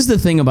 See, this is the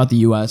thing about the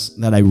US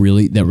that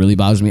really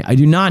bothers me. I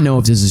do not know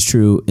if this is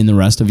true in the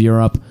rest of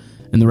Europe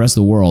and the rest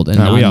of the world, and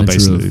not in the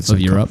truth of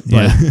Europe.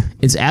 But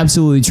it's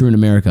absolutely true in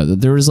America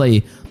that there is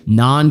a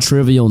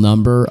non-trivial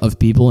number of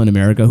people in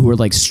America who are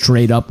like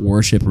straight up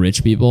worship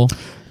rich people.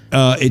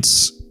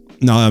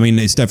 No, I mean,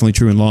 it's definitely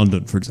true in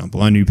London, for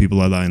example. I knew people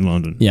like that in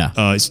London. Yeah.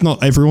 It's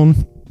not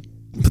everyone,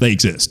 but they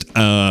exist.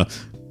 I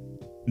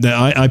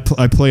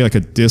play like a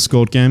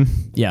Discord game.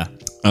 Yeah.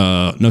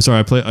 I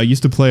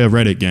used to play a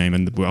Reddit game,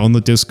 and we're on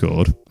the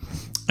Discord,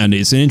 and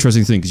it's an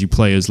interesting thing because you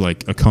play as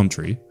like a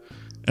country,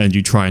 and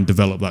you try and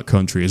develop that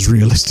country as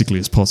realistically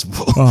as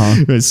possible.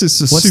 Uh-huh. What's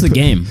the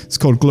game? It's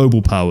called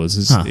Global Powers.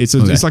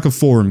 It's like a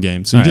forum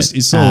game. So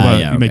it's all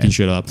about making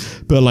shit up.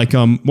 But like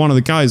one of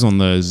the guys on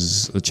there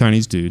is a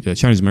Chinese dude, a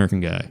Chinese American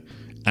guy,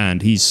 and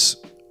he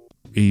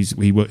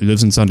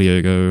lives in San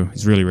Diego.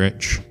 He's really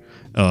rich.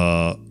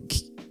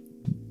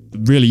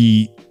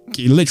 He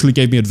literally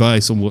gave me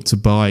advice on what to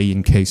buy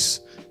in case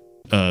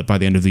by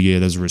the end of the year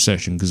there's a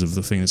recession because of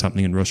the thing that's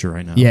happening in Russia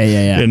right now.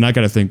 Yeah. And that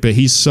kind of thing. But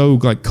he's so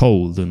like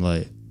cold and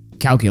like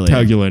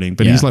calculating.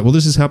 But he's like, well,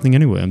 this is happening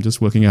anyway. I'm just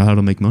working out how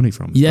to make money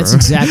from it. Yeah, that's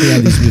exactly how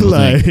these people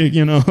think.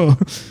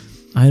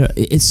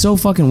 It's so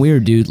fucking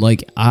weird, dude.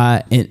 Like,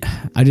 I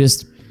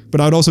just.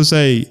 But I'd also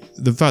say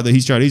the fact that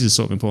he's Chinese is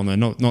sort of important there.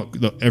 Not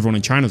that everyone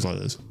in China's like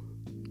this,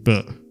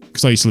 but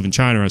because I used to live in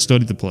China and I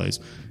studied the place.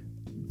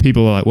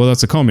 People are like, well,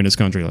 that's a communist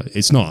country. Like,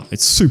 it's not.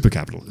 It's super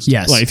capitalist.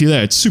 Yes. Like, if you're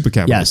there, it's super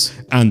capitalist.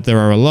 Yes. And there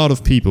are a lot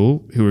of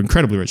people who are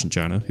incredibly rich in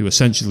China who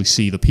essentially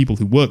see the people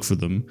who work for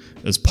them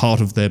as part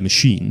of their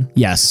machine.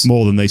 Yes.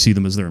 More than they see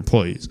them as their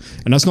employees.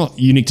 And that's not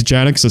unique to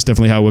China, because that's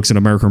definitely how it works in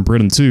America and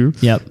Britain too.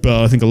 Yep.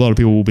 But I think a lot of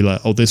people will be like,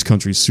 oh, this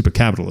country is super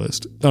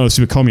capitalist. Oh,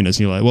 super communist.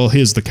 And you're like, well,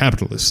 here's the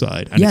capitalist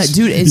side. And yeah,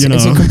 dude, it's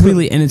a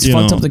completely, and it's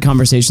fucked up the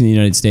conversation in the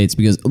United States,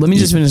 because let me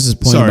just finish this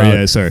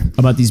point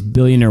about these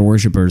billionaire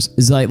worshippers.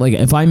 Is like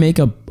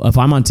if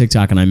I'm on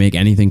TikTok and I make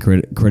anything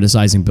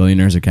criticizing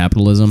billionaires or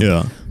capitalism,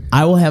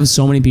 I will have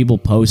so many people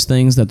post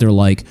things that they're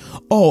like,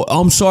 oh,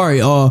 I'm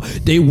sorry,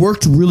 they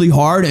worked really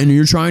hard and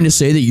you're trying to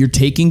say that you're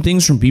taking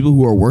things from people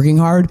who are working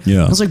hard.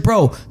 Yeah. I was like,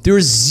 bro, there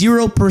is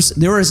 0%,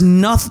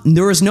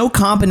 there is no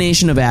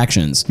combination of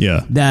actions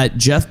that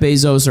Jeff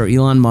Bezos or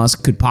Elon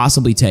Musk could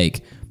possibly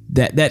take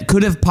that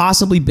could have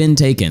possibly been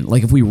taken.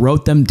 Like, if we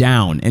wrote them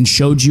down and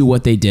showed you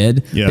what they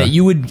did, that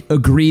you would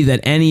agree that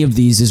any of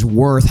these is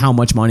worth how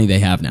much money they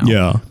have now.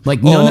 Yeah.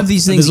 Like, none of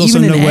these things, there's also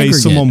even no in way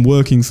aggregate, someone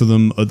working for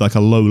them at like a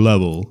low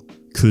level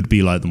could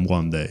be like them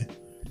one day.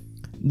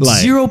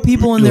 Like, 0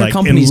 people in their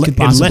companies could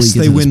possibly unless get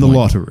they to win this the point.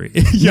 lottery.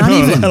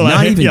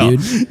 Not even,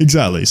 dude.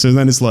 Exactly. So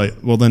then it's like,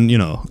 well, then you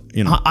know.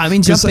 I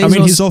mean, Jeff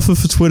Bezos, his offer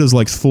for Twitter is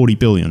like 40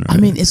 billion. Right? I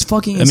mean, it's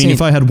fucking insane. I mean,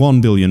 if I had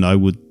 1 billion, I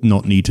would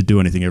not need to do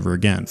anything ever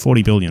again.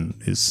 40 billion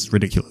is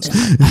ridiculous.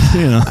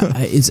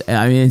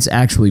 It's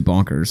actually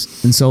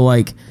bonkers. And so,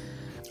 like,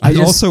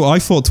 I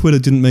thought Twitter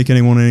didn't make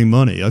anyone any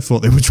money. I thought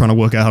they were trying to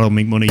work out how to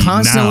make money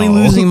constantly now.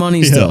 losing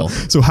money still.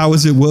 So how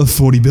is it worth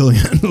 40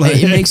 billion?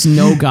 Like, it makes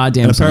no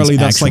goddamn sense. Apparently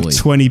that's like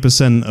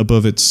 20%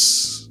 above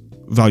its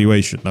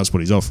valuation. That's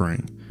what he's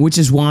offering. Which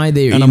is why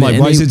they... And I'm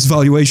like, why is its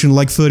valuation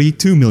like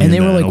 32 million? And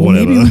they were like, well,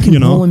 maybe we can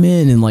pull him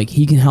in and like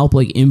he can help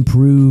like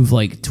improve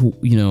like,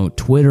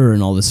 Twitter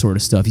and all this sort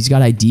of stuff. He's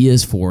got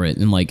ideas for it.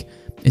 And like...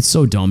 It's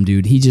so dumb,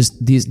 dude.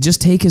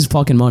 Just take his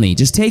fucking money.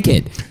 Just take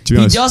it.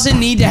 He doesn't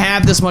need to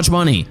have this much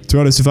money. To be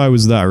honest, if I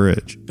was that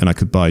rich and I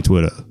could buy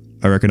Twitter,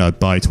 I reckon I'd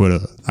buy Twitter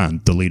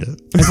and delete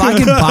it. If I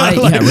could buy,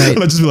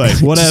 I'd just be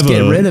like, whatever. Just get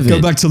rid of it.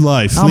 Go back to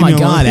life. Oh my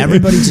god,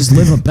 everybody just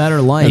live a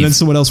better life. And then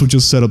someone else would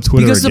just set up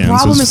Twitter because again.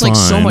 Because the problem is like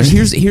so much.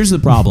 Here's the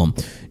problem.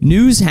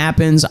 News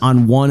happens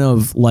on one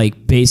of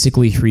like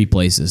basically 3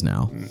 places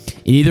now.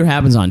 It either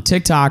happens on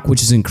TikTok,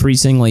 which is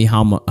increasingly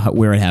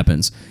where it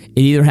happens.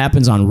 It either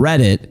happens on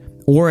Reddit,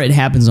 or it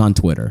happens on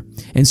Twitter.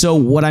 And so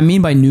what I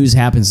mean by news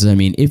happens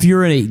is, if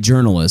you're a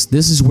journalist,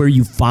 this is where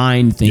you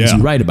find things you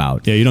write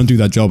about. Yeah, you don't do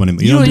that job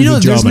anymore.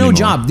 There's no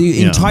job.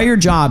 The entire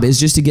job is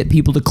just to get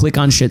people to click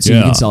on shit so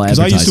you can sell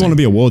advertising. Because I used to want to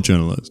be a war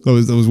journalist. That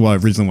was what I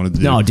originally wanted to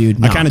do. No, dude,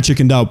 no. I kind of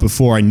chickened out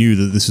before I knew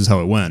that this is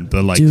how it went.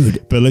 But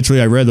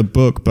literally I read a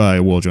book by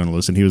a war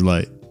journalist and he was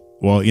like,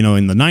 well,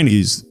 in the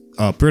 90s,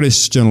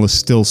 British journalists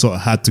still sort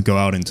of had to go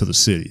out into the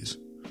cities.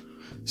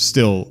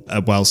 Still,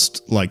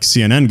 whilst like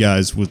CNN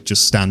guys would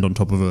just stand on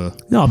top of a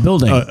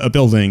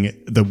building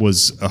that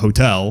was a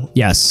hotel,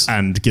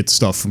 and get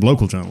stuff from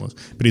local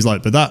journalists. But he's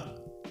like, but that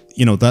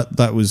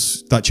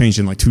changed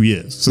in like 2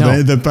 years. So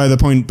by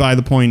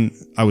the point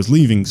I was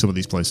leaving some of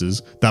these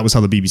places, that was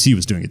how the BBC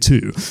was doing it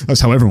too. That's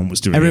how everyone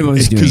was doing it. Everyone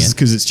was doing it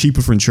because it's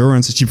cheaper for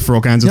insurance, it's cheaper for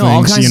all kinds of things.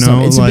 All kinds of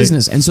stuff. It's a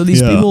business, and so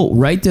these people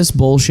write this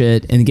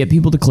bullshit and get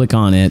people to click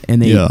on it, and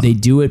they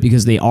do it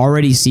because they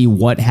already see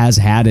what has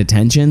had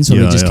attention, so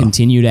they just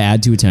continue to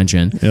add to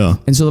attention. Yeah.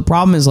 And so the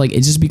problem is like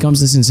it just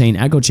becomes this insane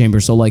echo chamber.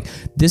 So like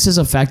this has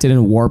affected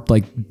and warped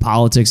like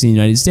politics in the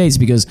United States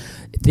because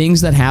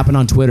things that happen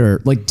on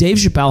Twitter, like Dave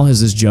Chappelle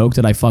has this joke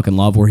that I fucking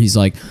love where he's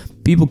like,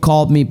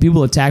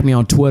 people attack me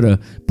on Twitter,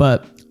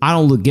 but I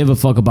don't give a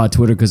fuck about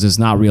Twitter because it's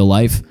not real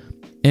life.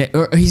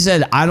 Or he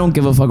said, I don't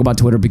give a fuck about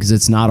Twitter because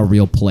it's not a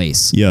real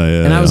place.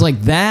 And I was like,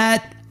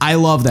 I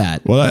love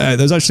that. Well,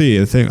 there's actually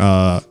a thing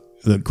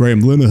that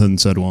Graham Linehan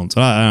said once.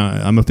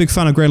 I'm a big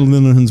fan of Graham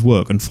Linehan's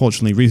work.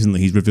 Unfortunately, recently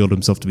he's revealed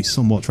himself to be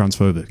somewhat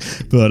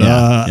transphobic.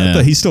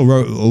 But he still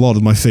wrote a lot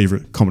of my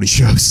favorite comedy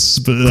shows.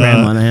 But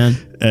Graham Linehan?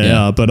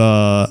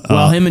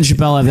 Well, him and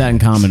Chappelle have that in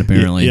common,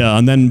 apparently.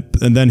 And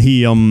then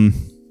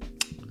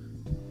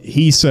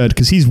he said,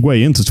 because he's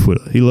way into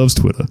Twitter, he loves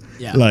Twitter,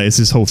 like it's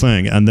his whole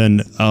thing. And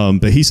then,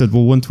 but he said,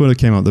 well, when Twitter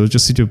came out, there was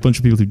just a bunch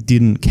of people who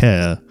didn't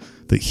care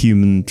that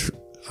human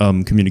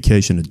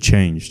communication had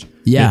changed.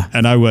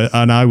 And I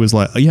was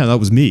like, yeah, that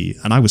was me,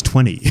 and I was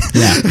 20.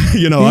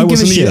 I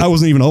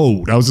wasn't even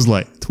old. I was just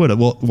like, Twitter.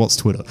 What's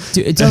Twitter?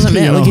 Dude, it doesn't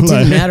matter. Like it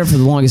didn't matter for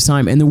the longest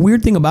time. And the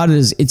weird thing about it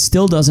is, it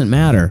still doesn't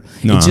matter.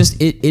 No.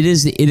 It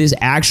is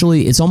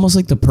actually. It's almost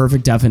like the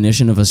perfect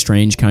definition of a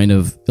strange kind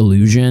of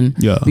illusion.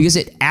 Yeah. Because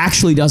it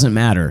actually doesn't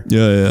matter.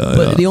 Yeah.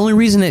 But the only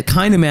reason it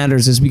kind of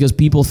matters is because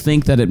people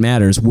think that it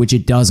matters, which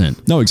it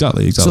doesn't. No,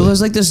 exactly. So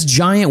there's like this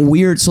giant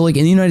weird. So like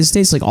in the United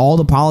States, like all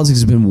the politics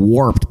has been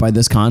warped by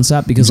this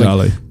concept because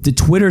like the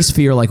Twitter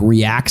sphere like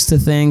reacts to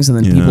things and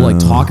then people like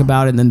talk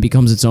about it and then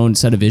becomes its own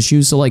set of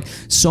issues. So like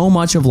so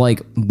much of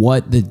like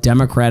what the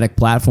Democratic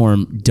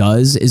platform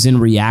does is in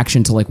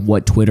reaction to like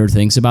what Twitter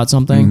thinks about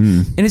something,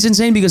 and it's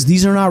insane because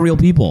these are not real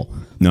people.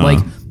 No. Like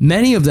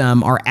many of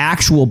them are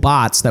actual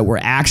bots that were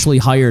actually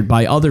hired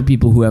by other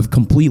people who have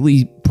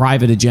completely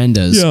private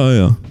agendas.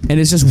 Yeah. And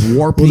it's just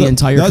warped the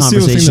entire conversation. That's the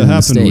other thing that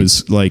happened in the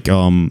was like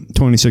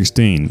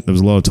 2016. There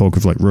was a lot of talk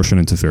of like Russian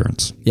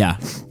interference. Yeah.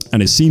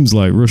 And it seems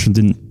like Russia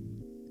didn't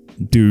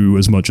do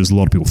as much as a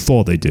lot of people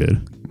thought they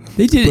did.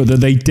 They did, but that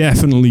they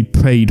definitely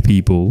paid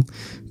people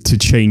to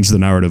change the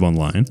narrative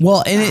online.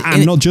 Well,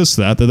 and not just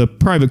that, the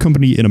private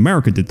company in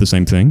America did the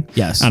same thing.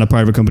 Yes. And a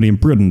private company in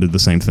Britain did the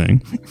same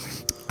thing.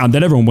 And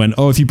then everyone went,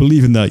 oh, if you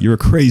believe in that, you're a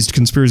crazy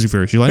conspiracy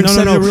theorist. You're like,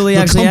 no. It really the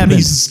actually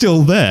company's happened.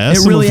 still there. It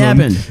really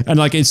happened. And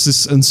like, it's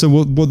this, and so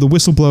what the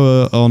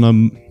whistleblower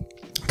on,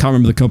 can't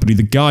remember the company,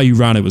 the guy who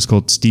ran it was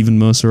called Stephen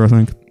Mercer, I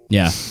think.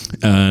 Yeah.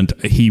 And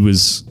he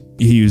was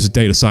a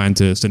data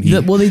scientist, and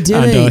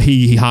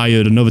he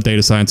hired another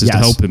data scientist to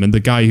help him, and the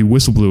guy who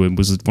whistleblew him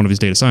was one of his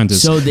data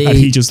scientists. So and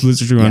he just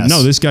literally went,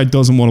 no, this guy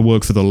doesn't want to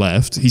work for the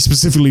left. He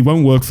specifically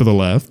won't work for the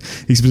left.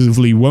 He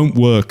specifically won't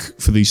work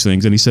for these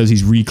things, and he says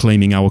he's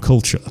reclaiming our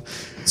culture.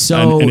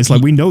 So and it's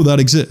like, we know that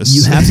exists.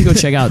 You have to go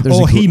check out.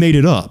 He made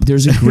it up.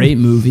 There's a great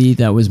movie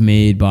that was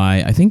made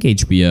by, I think,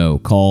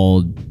 HBO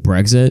called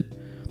Brexit.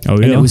 Oh,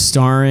 yeah. And it was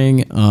starring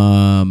Benedict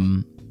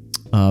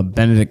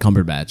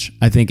Cumberbatch,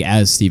 I think,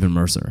 as Stephen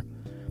Mercer.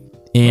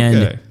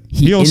 And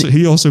he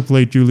also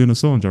played Julian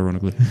Assange,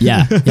 ironically.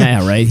 Yeah,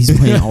 right. He's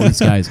playing all these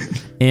guys.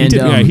 And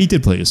he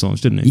did play Assange,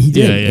 didn't he? He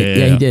did.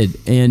 Yeah, he did.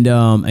 And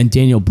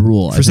Daniel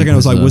Bruhl. For a second, I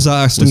was like, was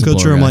that Ashton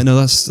Kutcher? I'm like, no,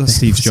 that's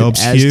Steve Jobs.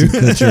 Ashton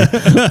Kutcher.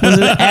 Was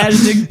it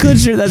Ashton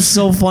Kutcher? That's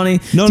so funny.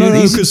 No,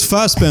 because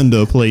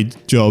Fassbender played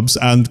Jobs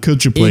and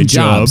Kutcher played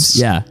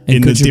Jobs. Yeah,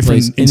 in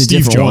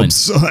Steve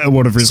Jobs,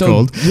 whatever it's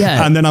called.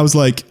 Yeah, and then I was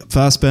like,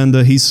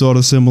 Fassbender, he's sort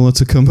of similar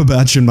to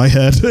Cumberbatch in my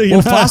head.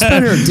 Well,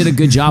 Fassbender did a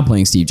good job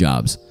playing Steve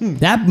Jobs.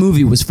 That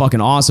movie was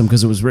fucking awesome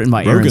because it was written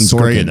by Aaron Sorkin.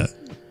 Great in it.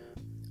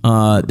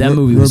 That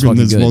movie was fucking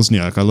good.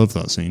 Wozniak, I love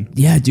that scene.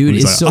 Yeah, dude,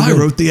 it's like, so I good.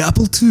 wrote the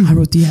Apple II.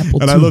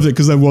 And I loved it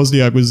because then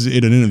Wozniak was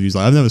in an interview. He's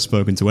like, I've never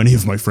spoken to any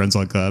of my friends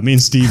like that. Me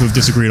and Steve have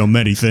disagreed on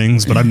many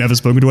things, but I've never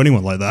spoken to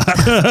anyone like that.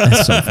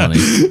 That's so funny.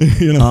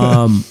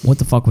 What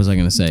the fuck was I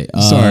going to say?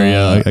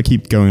 Sorry, I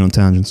keep going on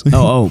tangents.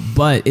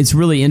 But it's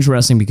really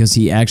interesting because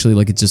he actually,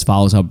 like, it just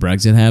follows how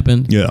Brexit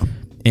happened. Yeah.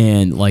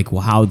 And like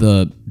how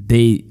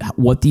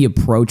what the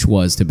approach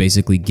was to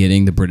basically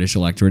getting the British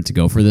electorate to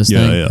go for this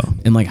thing,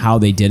 and like how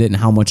they did it and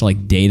how much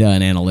like data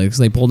and analytics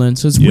they pulled in.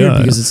 So it's weird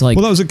because it's like,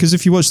 well, that was it because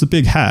if you watch The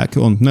Big Hack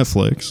on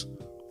Netflix,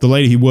 the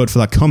lady who worked for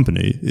that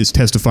company is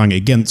testifying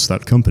against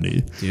that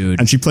company, dude,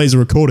 and she plays a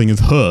recording of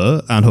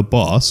her and her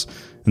boss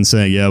and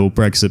saying, yeah, well,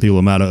 Brexit, people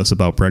are mad at us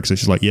about Brexit.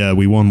 She's like, yeah,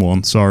 we won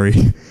one,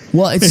 sorry.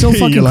 Well, it's so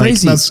fucking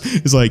crazy.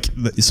 It's like,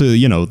 so,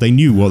 they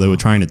knew what they were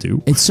trying to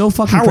do. It's so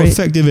fucking How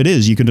effective it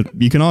is, you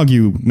can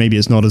argue maybe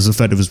it's not as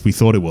effective as we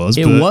thought it was.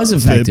 It was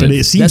effective. But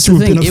it seems to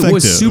have been effective. It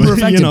was super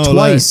effective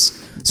twice.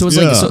 So it's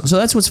like, so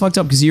that's what's fucked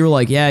up because you were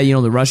like,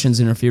 the Russians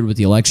interfered with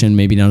the election,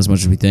 maybe not as much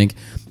as we think.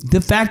 The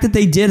fact that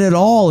they did it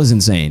all is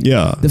insane.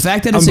 Yeah. The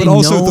fact that it's but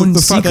also known the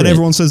fact that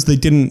everyone says they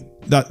didn't,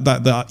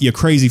 that you're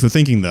crazy for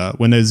thinking that,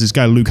 when there's this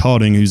guy Luke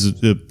Harding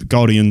who's a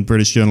Guardian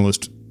British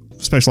journalist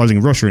specializing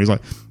in Russia, and he's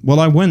like, well,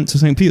 I went to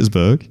St.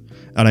 Petersburg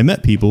and I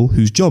met people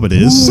whose job it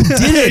is. Ooh,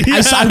 did it?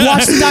 I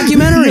watched the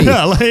documentary.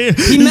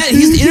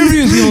 He's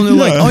interviewing people and they're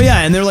like, oh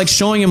yeah, and they're like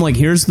showing him like,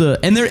 here's the,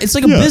 and it's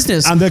like a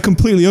business. And they're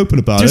completely open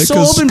about it. They're so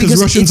open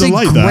because Russians it's a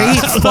like great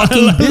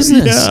fucking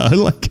business. Yeah,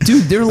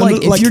 dude, they're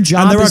like, if your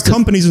job and there are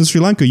companies in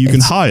Sri Lanka you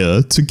can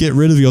hire to get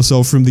rid of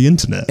yourself from the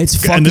internet. It's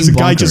fucking And there's a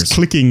guy bonkers. just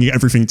clicking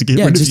everything to get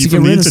rid of you to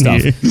from the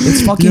internet. Stuff.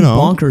 It's fucking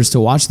bonkers to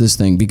watch this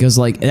thing because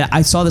like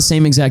I saw the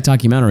same exact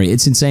documentary.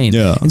 It's insane.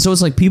 Yeah. And so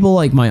it's like people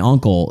like my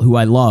uncle, who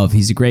I love,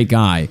 he's a great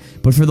guy,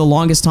 but for the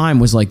longest time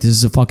was like, this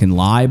is a fucking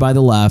lie by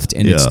the left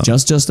and it's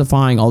just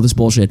justifying all this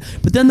bullshit.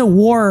 But then the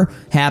war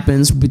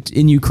happens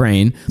in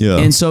Ukraine,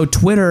 and so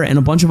Twitter and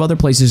a bunch of other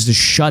places just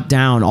shut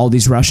down all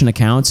these Russian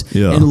accounts,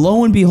 and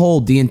lo and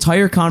behold, the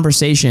entire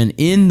conversation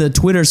in the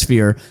Twitter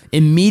sphere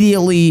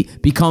immediately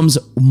becomes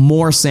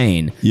more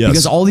sane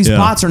because all these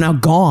bots are now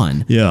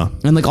gone,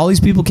 and like all these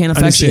people can't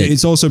affect shit.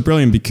 It's also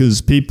brilliant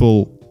because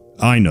people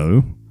I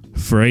know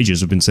for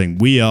ages have been saying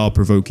we are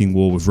provoking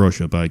war with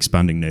Russia by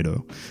expanding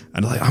NATO,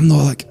 and I'm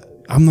not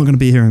going to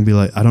be here and be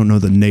like, I don't know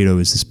that NATO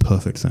is this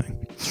perfect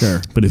thing.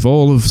 Sure. But if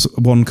all of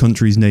one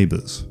country's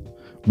neighbors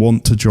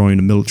want to join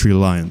a military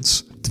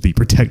alliance to be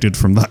protected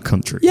from that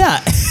country. Yeah.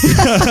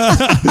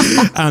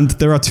 And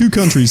there are 2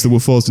 countries that were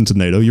forced into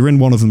NATO. You're in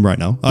one of them right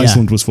now.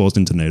 Iceland was forced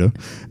into NATO.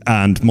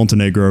 And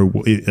Montenegro,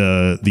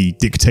 the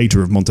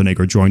dictator of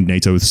Montenegro joined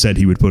NATO, said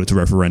he would put it to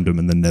referendum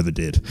and then never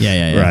did.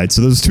 Yeah. Right,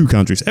 so there's 2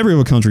 countries. Every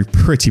other country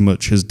pretty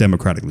much has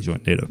democratically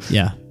joined NATO.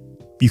 Yeah.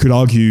 You could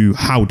argue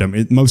how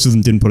most of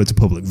them didn't put it to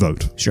public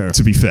vote. Sure.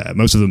 To be fair,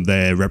 most of them,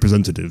 their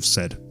representatives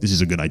said, this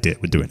is a good idea,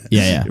 we're doing it.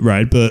 Yeah.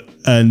 Right, but,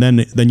 and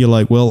then you're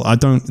like, well, that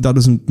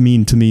doesn't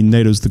mean to me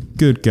NATO's the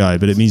good guy,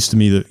 but it means to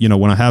me that,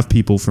 when I have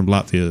people from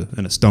Latvia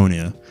and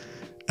Estonia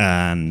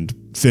and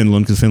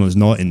Finland, because Finland's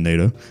not in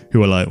NATO,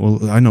 who are like,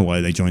 well, I know why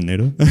they joined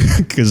NATO,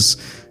 because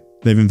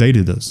they've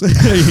invaded us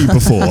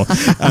before.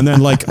 And then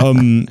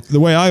the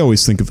way I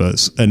always think of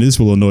this, and this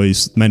will annoy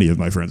many of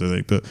my friends, I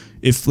think, but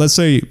if, let's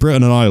say,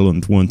 Britain and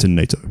Ireland weren't in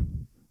NATO,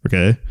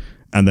 okay?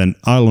 And then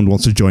Ireland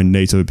wants to join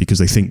NATO because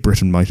they think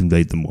Britain might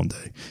invade them one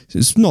day.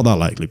 It's not that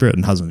likely.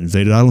 Britain hasn't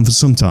invaded Ireland for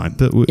some time,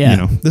 but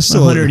there's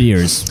still 100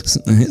 years.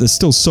 There's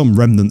still some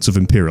remnants of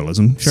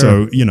imperialism.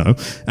 Sure. So,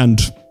 and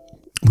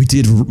we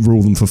did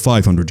rule them for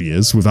 500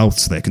 years without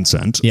their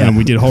consent, and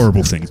we did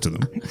horrible things to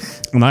them.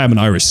 And I am an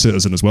Irish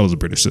citizen as well as a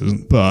British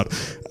citizen, but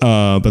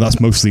that's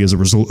mostly as a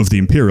result of the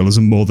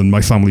imperialism more than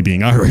my family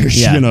being Irish.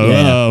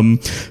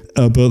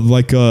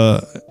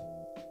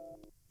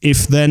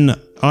 If then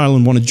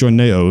Ireland wanted to join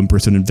NATO and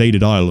Britain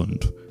invaded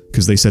Ireland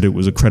because they said it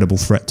was a credible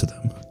threat to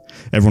them,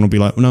 everyone would be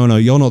like, no,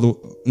 you're not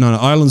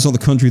Ireland's not the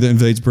country that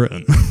invades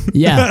Britain.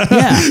 Yeah.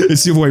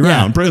 It's the other way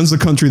around. Britain's the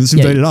country that's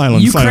invaded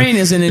Ireland. Ukraine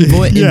isn't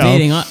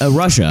invading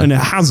Russia. And it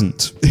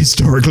hasn't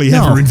historically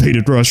ever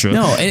invaded Russia.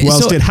 No.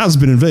 Whilst it has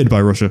been invaded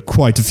by Russia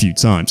quite a few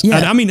times. Yeah.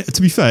 And I mean,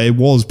 to be fair, it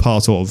was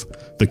part of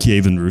the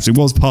Kievan Rus. It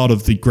was part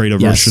of the greater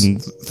Russian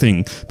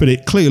thing. But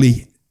it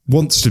clearly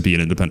wants to be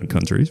an independent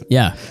country.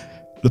 Yeah.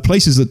 The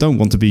places that don't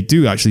want to be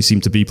do actually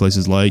seem to be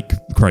places like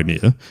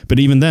Crimea. But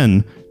even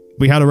then,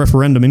 we had a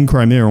referendum in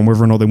Crimea on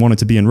whether or not they wanted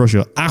to be in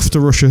Russia after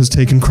Russia has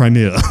taken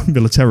Crimea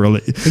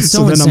militarily. It's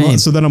so insane.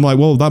 So then I'm like,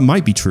 well, that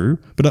might be true,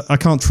 but I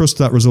can't trust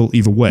that result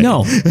either way.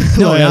 No,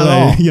 not at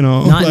all.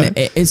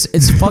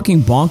 It's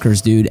fucking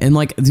bonkers, dude. And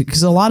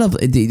because a lot of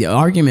the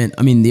argument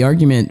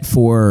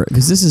for,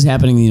 because this is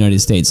happening in the United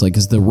States,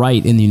 because the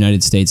right in the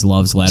United States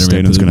loves Vladimir Putin.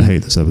 Stana's going to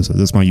hate this episode.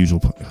 That's my usual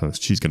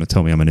host. She's going to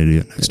tell me I'm an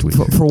idiot next week.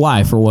 For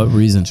why? For what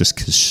reason? Just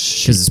because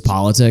it's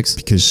politics.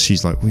 Because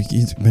she's like,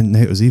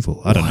 NATO's evil.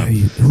 I don't know.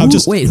 Who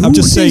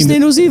says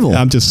NATO's evil?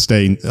 I'm just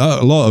saying,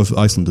 a lot of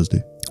Icelanders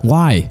do.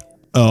 Why?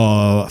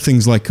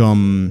 Things like,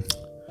 the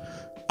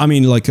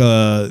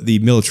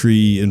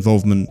military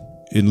involvement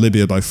in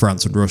Libya by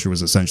France and Russia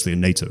was essentially a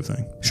NATO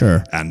thing.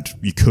 Sure. And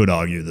you could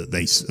argue that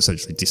they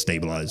essentially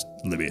destabilized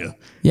Libya.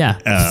 Yeah,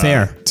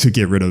 fair. To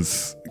get rid of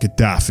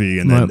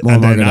Gaddafi. And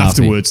then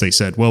afterwards they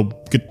said, well,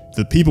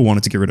 the people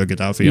wanted to get rid of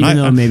Gaddafi.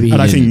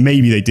 I think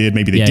maybe they did,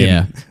 maybe they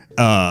didn't. Yeah.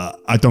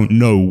 I don't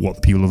know what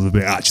the people of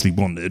Libya actually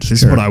wanted.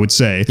 This is what I would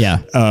say.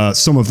 Yeah.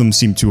 Some of them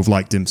seem to have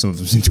liked him. Some of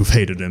them seem to have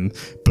hated him.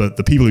 But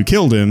the people who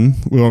killed him,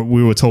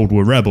 we were told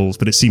were rebels,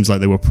 but it seems like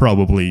they were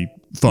probably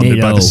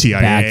funded by the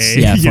CIA,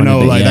 that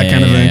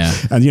kind of thing. Yeah.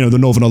 And, the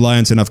Northern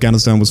Alliance in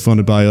Afghanistan was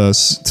funded by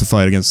us to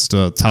fight against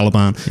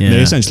Taliban. Yeah.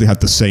 They essentially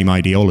had the same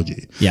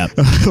ideology. Yeah.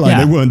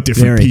 They weren't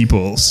different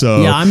people.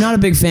 So yeah, I'm not a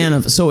big fan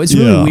of, so it's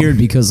really weird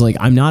because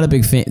I'm not a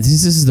big fan.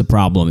 This is the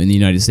problem in the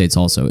United States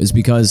also, is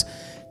because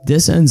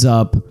this ends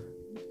up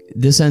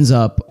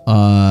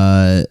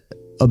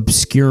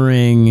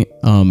obscuring,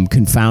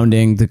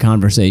 confounding the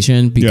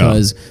conversation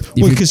because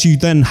because you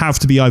then have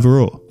to be either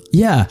or.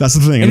 Yeah, that's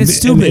the thing, and it's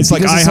stupid. It's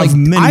like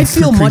I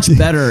feel much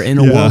better in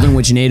a world in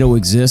which NATO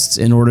exists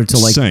in order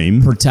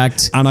to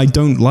protect, and I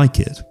don't like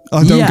it.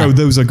 I don't go,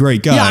 those are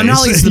great guys. Yeah, I'm not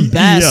like it's the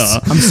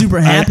best. I'm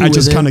super happy. I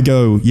just kind of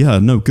go,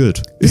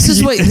 good. This is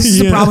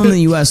the problem in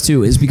the U.S.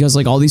 too, is because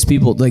all these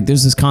people,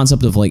 there's this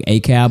concept of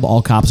ACAB,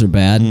 all cops are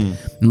bad,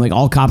 and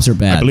all cops are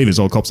bad. I believe it's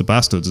all cops are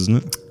bastards,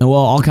 isn't it? Well,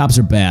 all cops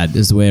are bad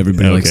is the way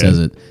everybody says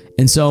it.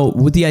 And so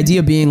with the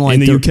idea being in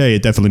the UK,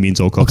 it definitely means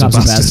all cops are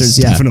bastards.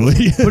 Yeah.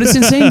 Definitely. But it's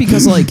insane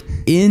because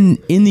in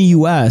the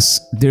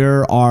US,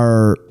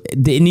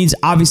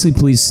 obviously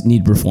police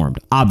need reformed.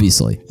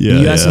 Obviously. Yeah,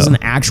 the US has an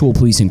actual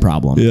policing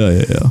problem.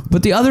 Yeah.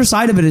 But the other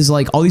side of it is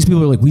all these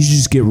people are we should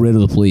just get rid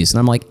of the police. And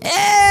I'm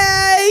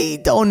I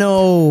don't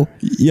know.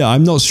 Yeah,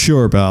 I'm not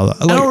sure about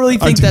that. I don't really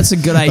think that's a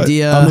good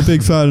idea. I'm a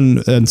big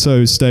fan, and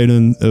so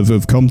staying of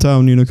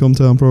Comtown,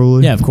 Comtown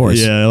probably. Yeah, of course.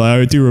 Yeah,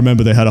 I do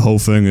remember they had a whole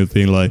thing of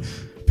being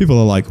people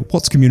are like,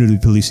 what's community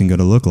policing going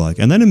to look like?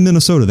 And then in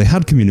Minnesota, they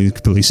had community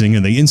policing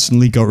and they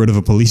instantly got rid of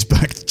a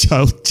police-backed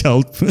child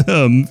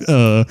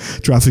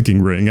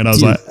trafficking ring. And I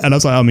was like,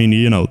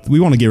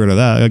 we want to get rid of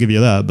that. I'll give you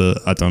that, but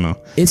I don't know.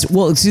 This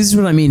is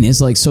what I mean. It's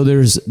so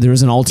there's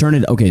an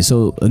alternative. Okay,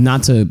 so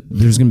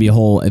there's going to be a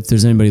whole, if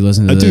there's anybody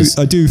listening to this.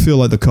 I do feel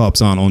like the cops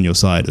aren't on your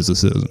side as a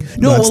citizen.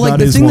 No,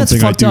 the thing that's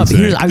fucked up,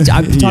 I've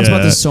talked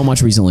about this so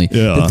much recently.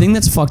 Yeah. The thing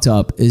that's fucked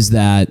up is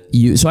that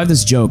so I have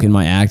this joke in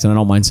my act, and I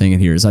don't mind saying it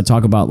here, is I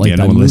talk about about like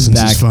no I one moved listens,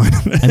 back. it's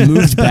fine. I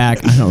moved back.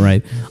 I know,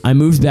 right? I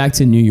moved back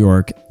to New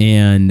York,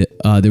 and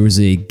there was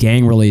a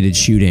gang-related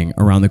shooting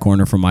around the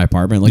corner from my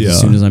apartment. Like as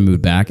soon as I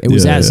moved back, it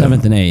was at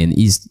 7th and A in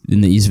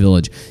the East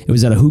Village. It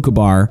was at a hookah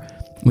bar,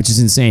 which is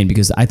insane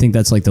because I think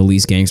that's like the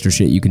least gangster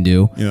shit you can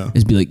do. Yeah.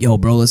 Is be like, yo,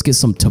 bro, let's get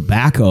some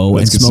tobacco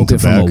and smoke it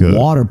from a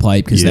water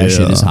pipe because that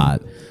shit is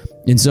hot.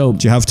 And so,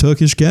 do you have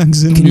Turkish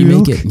gangs in can New you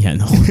York? make it? Yeah,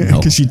 no.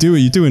 Because you do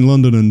in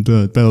London and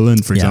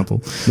Berlin, for example.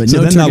 But so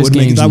no then Turkish that would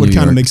gangs in kind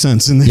of New make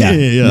sense.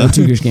 No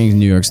Turkish gangs in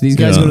New York. So these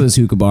guys go to this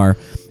hookah bar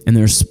and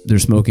they're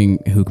smoking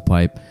hookah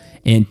pipe.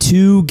 And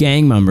 2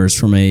 gang members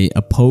from a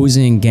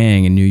opposing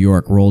gang in New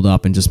York rolled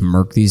up and just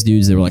murked these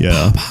dudes. They were like,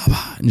 bah, bah,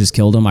 bah, and just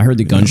killed them. I heard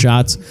the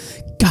gunshots.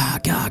 Gah,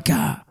 gah,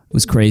 gah. It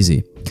was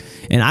crazy.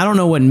 And I don't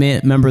know what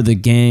member of the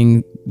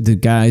gang the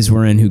guys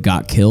were in who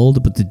got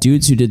killed, but the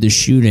dudes who did the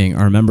shooting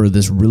are a member of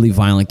this really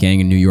violent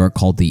gang in New York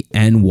called the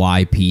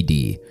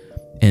NYPD.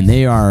 And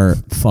they are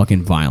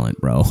fucking violent,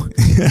 bro.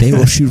 They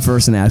will shoot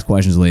first and ask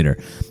questions later.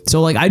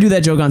 So, like, I do that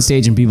joke on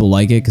stage and people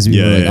like it because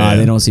people are like,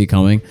 they don't see it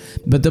coming.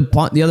 But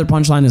the other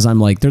punchline is I'm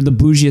like, they're the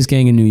bougiest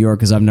gang in New York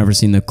because I've never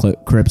seen the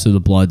Crips or the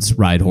Bloods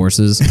ride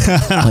horses.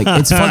 Like,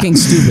 it's fucking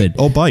stupid.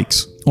 Or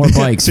bikes. Or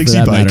bikes, Pixie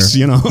for that bikes, matter.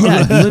 you know?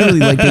 Yeah, literally,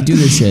 like, they do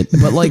this shit.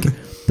 But, like,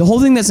 the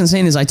whole thing that's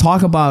insane is I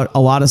talk about a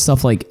lot of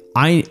stuff like,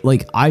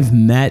 I've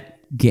met...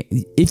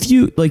 If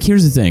you... Like,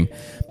 here's the thing.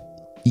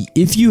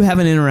 If you have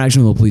an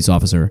interaction with a police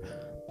officer...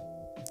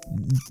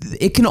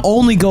 it can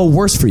only go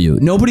worse for you.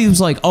 Nobody was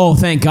like, oh,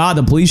 thank God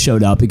the police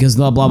showed up because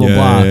blah, blah, blah,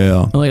 blah.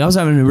 Yeah. Like, I was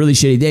having a really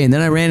shitty day, and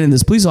then I ran into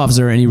this police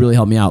officer, and he really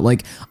helped me out.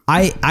 Like,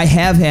 I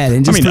have had...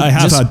 And just I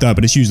have had that,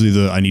 but it's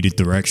usually I needed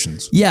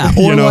directions. Yeah,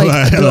 or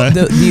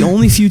the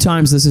only few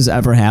times this has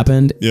ever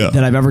happened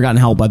that I've ever gotten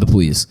help by the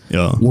police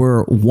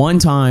were one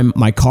time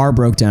my car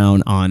broke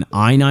down on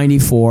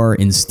I-94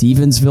 in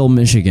Stevensville,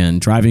 Michigan,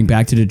 driving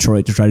back to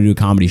Detroit to try to do a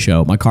comedy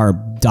show. My car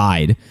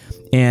died,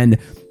 and...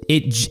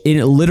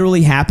 It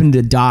literally happened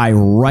to die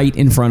right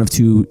in front of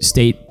 2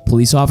 state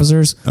police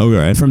officers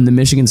from the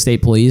Michigan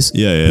State Police.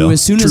 Who,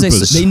 as soon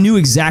as they knew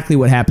exactly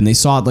what happened, they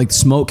saw it, like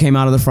smoke came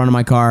out of the front of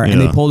my car,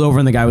 and they pulled over,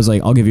 and the guy was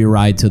like, "I'll give you a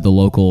ride to the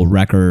local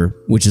wrecker,"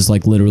 which is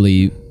like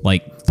literally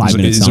like 5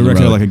 minutes down the road.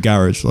 Is a wrecker like a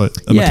garage, like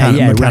a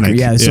mechanic?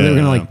 Wrecker, so they were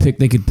gonna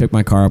they could pick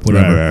my car up,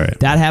 whatever. Right.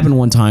 That happened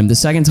one time. The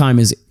second time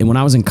is when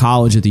I was in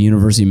college at the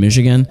University of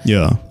Michigan.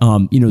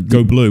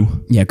 Go Blue.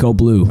 Yeah, go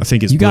Blue. I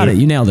think it's you blue. got it.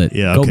 You nailed it.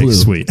 Yeah, go okay, Blue.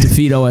 sweet.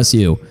 Defeat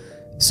OSU.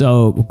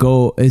 So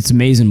go. It's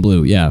amazing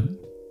blue. Yeah.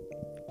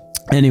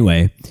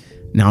 Anyway,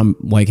 now I'm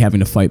like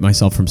having to fight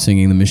myself from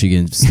singing the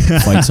Michigan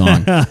fight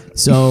song.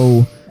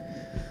 So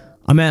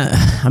I'm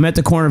at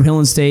the corner of Hill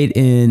and State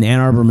in Ann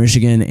Arbor,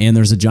 Michigan, and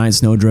there's a giant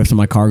snowdrift, and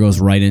my car goes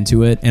right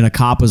into it. And a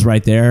cop was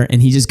right there,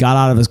 and he just got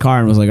out of his car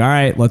and was like, "All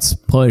right, let's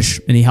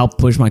push." And he helped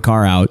push my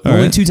car out.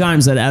 Only 2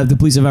 times that the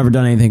police have ever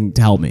done anything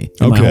to help me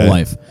in my whole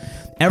life.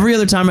 Every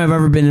other time I've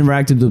ever been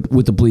interacted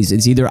with the police,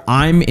 it's either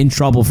I'm in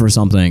trouble for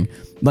something.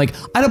 Like,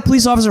 I had a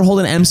police officer hold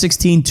an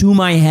M16 to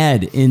my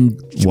head in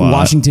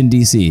Washington,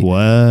 D.C.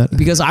 What?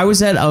 Because I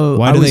was at a...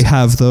 Why do they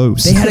have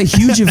those? They had a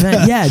huge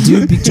event. Yeah,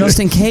 dude, just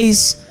in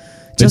case...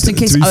 Just in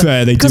case,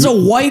 because a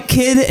white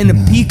kid in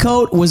a pea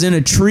coat was in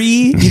a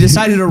tree, you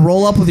decided to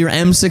roll up with your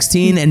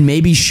M16 and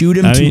maybe shoot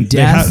him to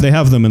death. They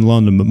have them in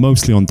London, but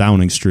mostly on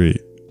Downing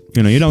Street.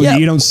 You know,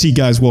 you don't see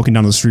guys walking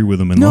down the street with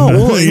them in London.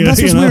 No,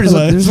 that's what's weird.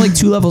 There's like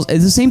 2 levels. The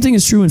same thing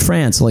is true in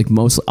France. Like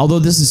although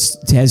this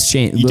has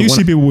changed. You do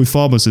see people with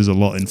pharmacies a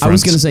lot in France. I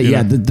was going to say,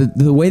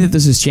 the way that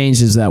this has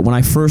changed is that when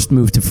I first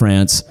moved to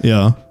France,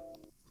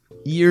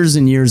 years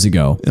and years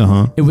ago,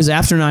 it was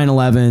after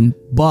 9/11,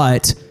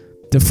 but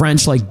the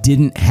French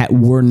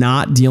were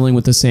not dealing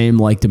with the same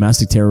like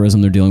domestic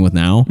terrorism they're dealing with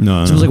now. So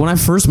it was like when I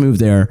first moved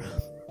there,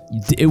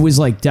 it was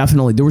like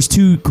definitely there was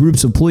 2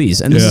 groups of police,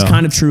 and this is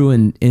kind of true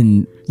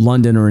in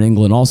London or in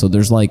England also.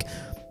 There's like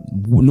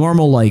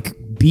normal like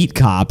beat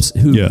cops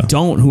who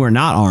are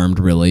not armed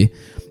really,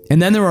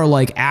 and then there are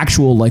like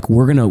actual like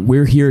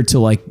we're here to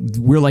like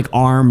we're like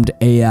armed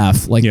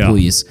AF like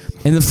police,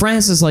 and the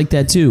France is like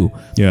that too.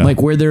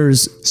 Like where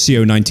there's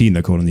CO19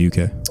 they're called in the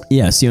UK.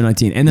 Yeah,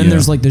 CO19, and then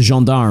there's like the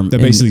gendarme. They're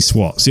basically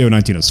SWAT.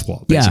 CO19 is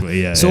SWAT.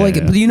 Basically. Yeah. So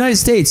but the United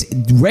States,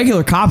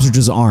 regular cops are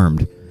just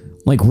armed.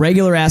 Like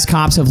regular ass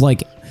cops have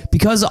like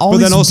because all. But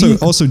then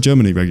also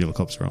Germany regular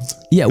cops are armed.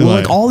 Yeah, well,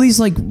 like all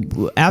these like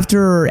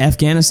after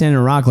Afghanistan and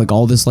Iraq, like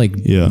all this like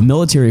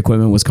military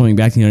equipment was coming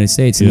back to the United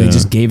States, and they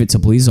just gave it to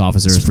police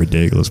officers. It's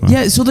ridiculous, man.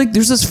 Yeah, so like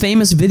there's this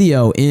famous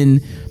video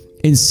in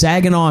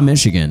Saginaw,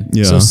 Michigan.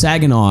 Yeah. So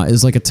Saginaw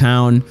is like a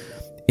town.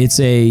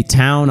 It's a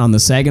town on the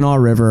Saginaw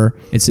River.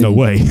 It's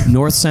in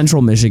north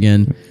central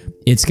Michigan.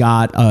 It's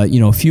got,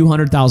 a few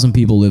 100,000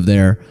 people live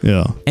there.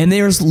 Yeah. And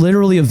there's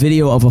literally a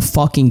video of a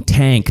fucking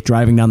tank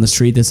driving down the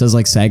street that says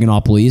like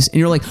Saginaw Police. And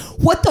you're like,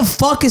 what the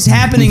fuck is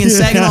happening in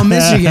Saginaw,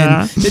 Michigan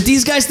that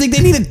these guys think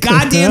they need a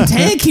goddamn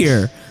tank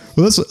here?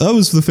 Well, that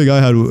was the thing I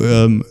had.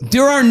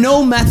 There are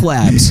no meth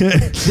labs.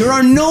 There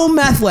are no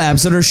meth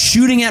labs that are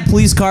shooting at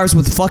police cars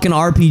with fucking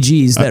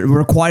RPGs that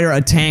require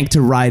a tank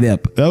to ride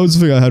up. That was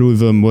the thing I had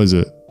with, what is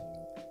it?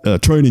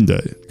 Training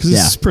Day, because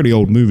it's a pretty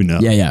old movie now.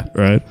 Yeah.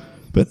 Right?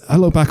 But I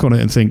look back on it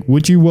and think,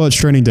 would you watch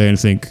Training Day and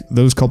think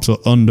those cops are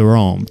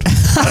underarmed?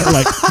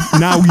 Like,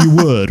 now you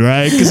would,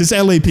 right? Because it's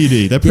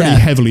LAPD. They're pretty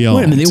heavily armed.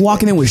 Wait a minute, they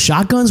walking in with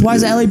shotguns? Why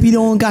is the LAPD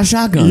only got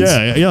shotguns?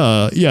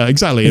 Yeah,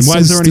 exactly. It's and why so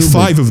is there only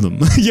stupid. 5 of them?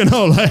 You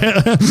know, like,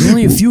 There's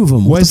only a few of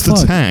them. What where's the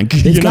fuck? tank?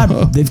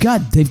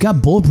 They've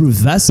got bulletproof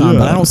vests on,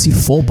 but I don't see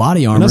full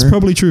body armor. And that's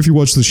probably true if you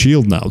watch The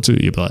Shield now, too.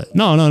 You'd be like,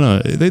 no.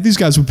 These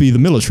guys would be the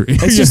military.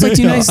 It's just like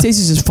the United States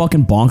is just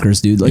fucking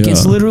bonkers, dude. Like,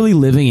 it's literally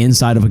living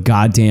inside of a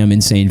goddamn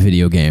insane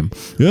video game.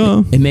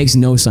 Yeah. It makes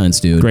no sense,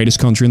 dude. Greatest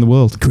country in the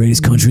world.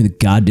 Greatest country in the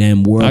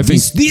goddamn world. I think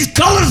these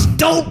colors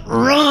don't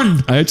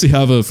run. I actually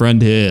have a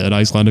friend here, an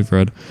Icelandic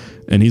friend,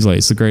 and he's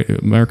like,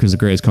 America's the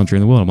greatest country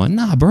in the world. I'm like,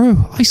 nah, bro,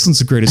 Iceland's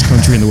the greatest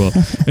country in the world.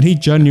 And he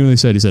genuinely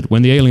said,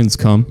 when the aliens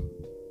come,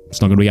 it's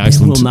not going to be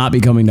Iceland. It will not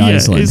be coming to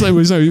Iceland. It's like,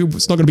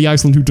 it's not going to be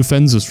Iceland who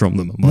defends us from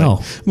them. I'm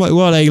like,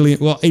 what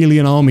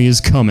alien army is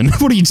coming?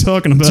 What are you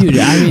talking about? Dude,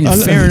 I mean,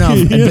 fair enough.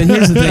 But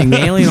here's the thing. The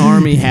alien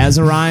army has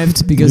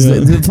arrived because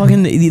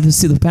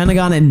the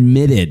Pentagon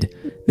admitted.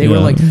 They were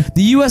like,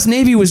 the U.S.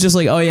 Navy was just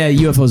like, oh yeah,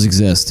 UFOs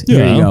exist.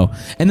 Here you go.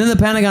 And then the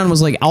Pentagon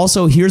was like,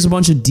 also, here's a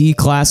bunch of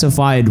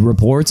declassified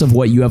reports of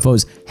what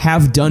UFOs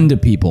have done to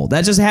people.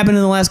 That just happened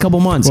in the last couple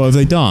months. What have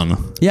they done?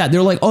 Yeah,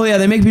 they're like, oh yeah,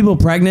 they make people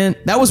pregnant.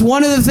 That was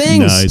one of the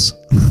things. Nice.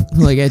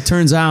 Like, it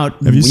turns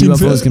out have you seen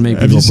UFOs can make people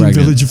pregnant. Have you seen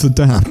pregnant. Village of the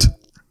Damned?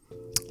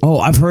 Oh,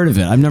 I've heard of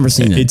it. I've never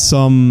seen it. It's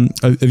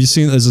have you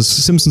seen? There's a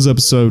Simpsons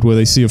episode where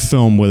they see a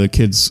film where the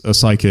kids are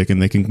psychic and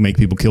they can make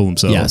people kill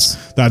themselves.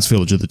 Yes, that's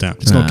Village of the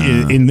Damned. It's not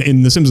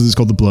in the Simpsons. It's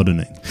called the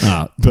Bloodening.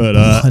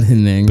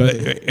 Bloodening.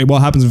 But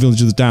what happens in Village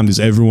of the Damned is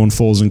everyone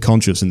falls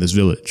unconscious in this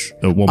village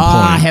at one point.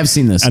 I have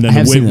seen this. And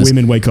then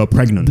women wake up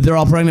pregnant. But they're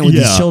all pregnant with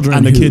these children,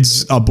 and the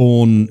kids are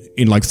born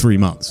in like 3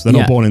 months. They're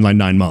not born in like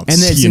 9 months.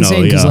 And it's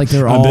insane because like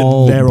they're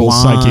all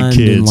psychic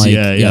kids. Like,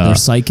 they're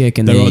psychic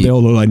and they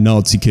all look like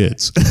Nazi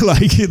kids.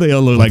 Like they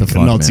all look like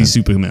Nazi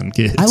Superman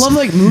kids. I love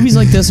like movies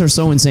like this are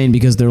so insane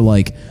because they're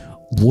like,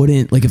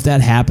 if that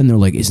happened, they're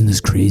like, isn't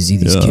this crazy?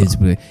 These kids,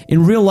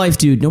 in real life,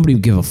 dude, nobody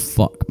would give a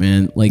fuck,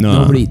 man. Like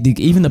nobody,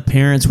 even the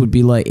parents would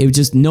be like,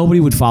 nobody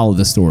would follow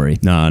the story.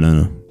 No,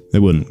 they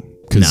wouldn't.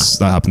 Because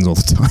that happens all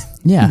the time.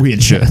 Yeah.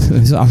 Weird shit.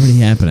 It's already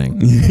happening.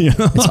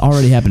 It's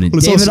already happening.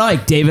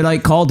 David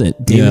Ike called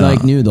it. David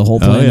Ike knew the whole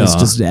plan was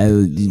just...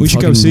 we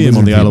should go see him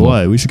on the Isle of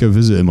Wight. We should go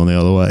visit him on the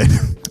Isle of Wight.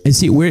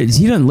 He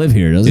doesn't live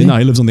here, does he? No,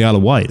 he lives on the Isle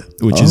of Wight,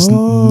 which is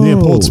near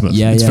Portsmouth.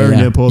 It's very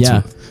near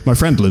Portsmouth. Yeah. My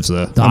friend lives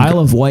there. The Isle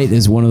of Wight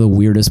is one of the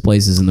weirdest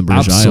places in the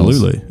British Isles.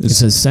 Absolutely.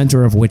 It's a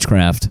center of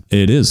witchcraft.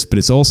 It is, but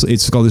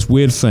it's got this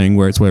weird thing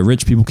where it's where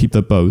rich people keep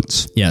their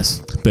boats. Yes.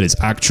 But it's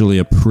actually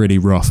a pretty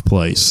rough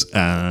place.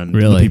 And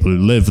the people who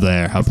live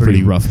there have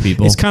pretty rough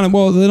people. It's kind of,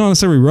 they're not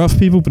necessarily rough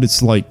people, but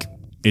it's like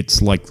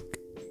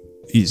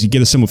you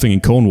get a similar thing in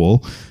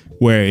Cornwall,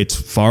 where it's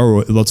far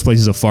away. Lots of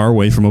places are far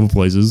away from other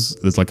places.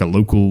 There's like a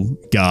local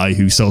guy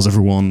who sells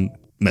everyone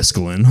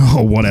mescaline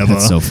or whatever.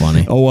 That's so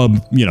funny. Or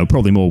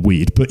probably more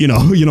weed, but you know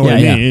what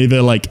I mean.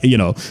 They're like,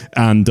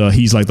 and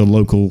he's like the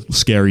local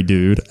scary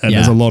dude. And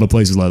there's a lot of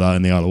places like that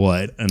in the Isle of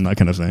Wight and that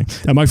kind of thing.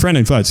 And my friend,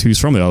 in fact, who's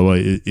from the Isle of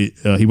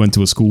Wight, he went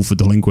to a school for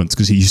delinquents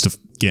because he used to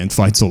get in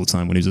fights all the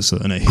time when he was a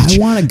certain age. I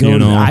want to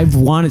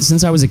go.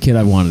 Since I was a kid,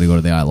 I wanted to go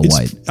to the Isle of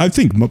Wight. I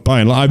think by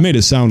and large, I've made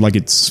it sound like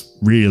it's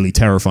really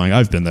terrifying.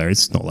 I've been there.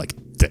 It's not like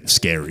that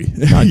scary.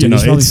 No, dude,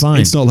 it's probably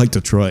fine. It's not like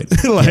Detroit.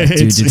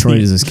 Detroit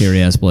is a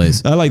scary ass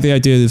place. I like the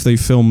idea if they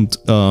filmed.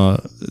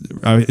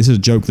 This is a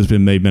joke that's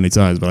been made many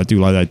times, but I do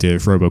like the idea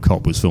if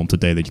RoboCop was filmed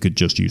today that you could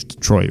just use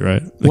Detroit,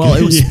 right? Well,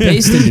 it was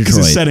based in Detroit.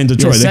 It's set in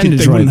Detroit.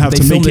 They wouldn't have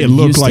to make it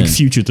look like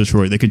future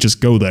Detroit. They could just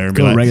go there and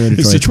be like, regular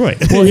Detroit. It's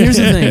Detroit. Well, here's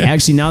the thing.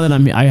 Actually, now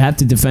that I have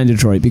to defend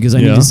Detroit because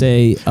I need to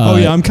say.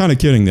 I'm kind of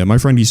kidding there. My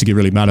friend used to get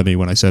really mad at me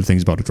when I said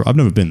things about Detroit. I've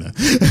never been there.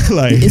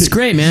 It's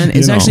great, man.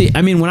 It's actually.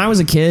 I mean, when I was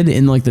a kid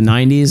in like the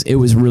 90s, it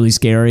was really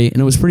scary, and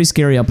it was pretty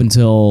scary up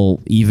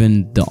until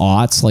even the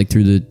aughts, like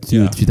through the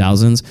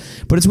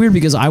 2000s. But it's weird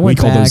because I went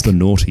back. We call those the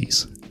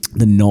noughties.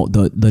 The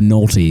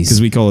noughties.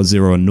 Because we call it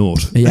 0 and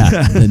naught.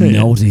 Yeah, the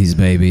noughties,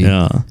 baby.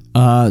 Yeah.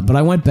 But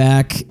I went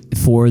back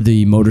for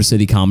the Motor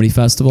City Comedy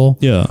Festival.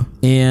 Yeah.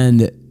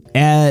 And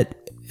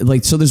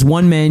so there's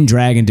one main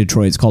drag in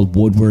Detroit. It's called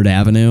Woodward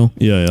Avenue.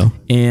 Yeah.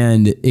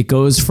 And it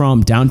goes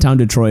from downtown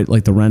Detroit,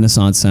 like the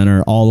Renaissance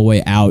Center, all the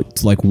way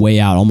out, like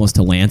way out, almost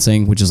to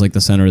Lansing, which is like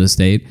the center of the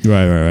state.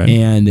 Right.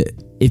 And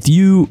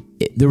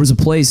there was a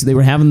place, they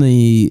were having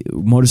the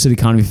Motor City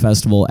Comedy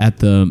Festival at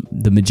the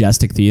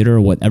Majestic Theater,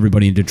 what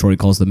everybody in Detroit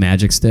calls the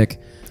Magic Stick.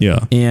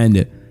 Yeah.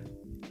 And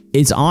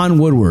it's on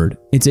Woodward.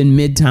 It's in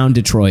Midtown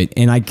Detroit.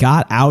 And I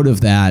got out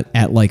of that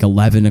at like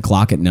 11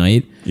 o'clock at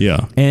night.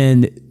 Yeah.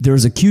 And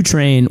there's a Q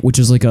train, which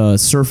is like a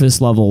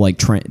surface level like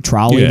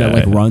trolley that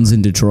like runs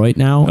in Detroit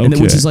now. Okay.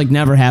 Which is like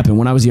never happened.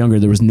 When I was younger,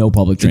 there was no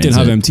public transit. It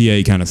didn't have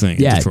MTA kind of thing.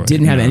 Yeah, it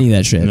didn't have any of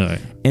that shit. No.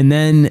 And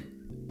then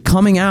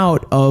coming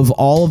out of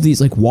all of these,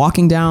 like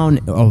walking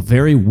down a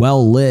very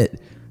well lit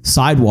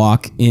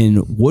sidewalk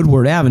in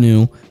Woodward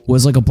Avenue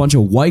was like a bunch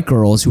of white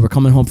girls who were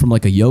coming home from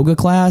like a yoga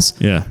class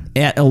Yeah.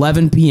 at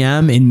 11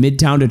 p.m. in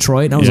Midtown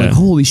Detroit. And I was Yeah. like,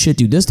 holy shit,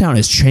 dude, this town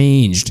has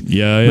changed.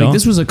 Yeah. Like,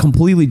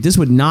 this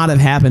would not have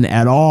happened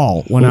at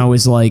all when I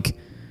was like,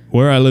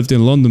 Where I lived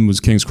in London was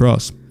King's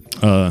Cross,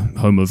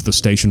 home of the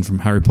station from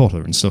Harry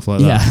Potter and stuff like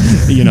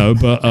that. Yeah.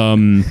 But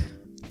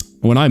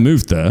when I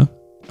moved there,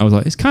 I was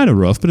like, it's kind of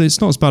rough, but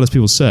it's not as bad as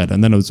people said.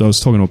 And then I was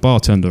talking to a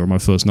bartender on my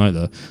first night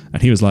there,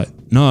 and he was like,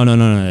 no.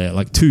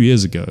 Like 2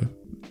 years ago,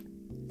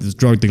 there's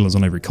drug dealers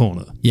on every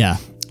corner. yeah.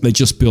 They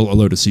just built a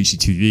load of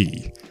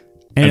CCTV.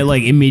 And it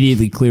like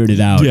immediately cleared it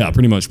out. Yeah,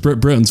 pretty much.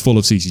 Britain's full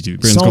of CCTV.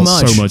 Britain's So got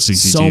much. so much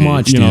CCTV. So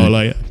much, You know, dude.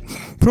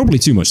 like, probably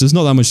too much. There's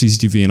not that much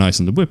CCTV in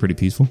Iceland. We're pretty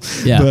peaceful.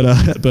 Yeah.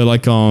 But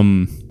like,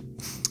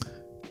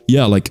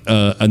 yeah, like,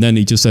 and then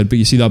he just said, but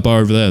you see that bar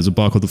over there? There's a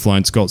bar called the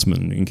Flying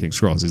Scotsman in King's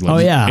Cross. He's like, Oh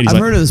yeah, and he's I've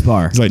like- heard of this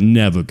bar. He's like,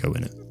 never go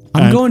in it.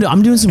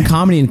 I'm doing some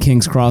comedy in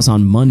King's Cross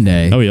on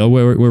Monday. Oh yeah,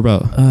 where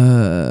about?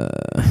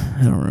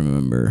 I don't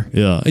remember.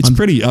 Yeah, it's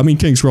pretty. I mean,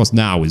 King's Cross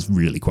now is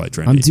really quite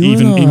trendy. I'm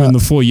doing even the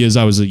 4 years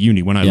I was at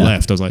uni when I Yeah.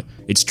 left, I was like,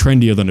 it's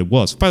trendier than it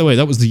was. By the way,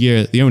 that was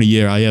the only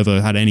year I ever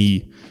had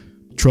any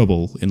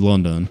trouble in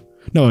London.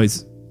 No,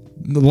 it's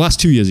the last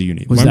 2 years of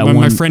uni. Was that My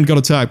one- friend got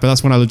attacked, but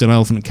that's when I lived in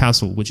Elephant and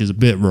Castle, which is a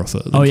bit rougher.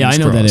 Than Oh yeah, I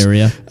King's know that Cross.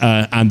 area.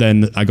 And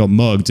then I got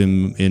mugged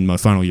in my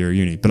final year of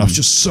uni, but I was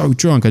just so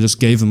drunk, I just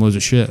gave them loads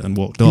of shit and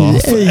walked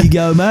off. There you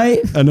go, mate.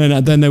 And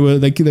then they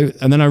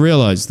and then I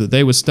realized that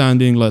they were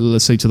standing, like,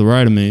 let's say to the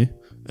right of me,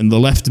 and the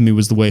left of me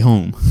was the way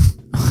home.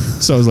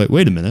 So I was like,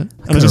 wait a minute,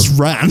 and I just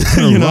ran,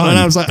 you know. And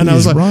I was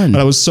like, run. and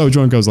I was so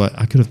drunk, I was like,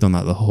 I could have done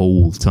that the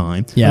whole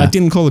time. Yeah. And I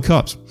didn't call the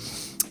cops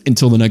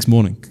until the next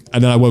morning,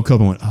 and then I woke up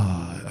and went,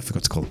 I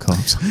forgot to call the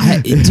cops.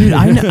 Dude,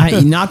 I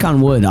knock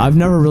on wood. I've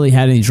never really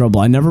had any trouble.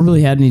 I never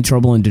really had any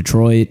trouble in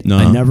Detroit. No.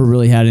 I never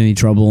really had any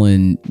trouble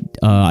in.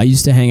 I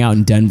used to hang out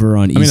in Denver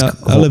on East.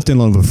 I lived in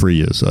London for 3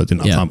 years, so I didn't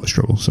have Yeah. that much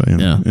trouble. So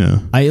Yeah. yeah.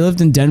 I lived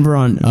in Denver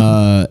on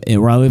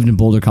where I lived in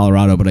Boulder,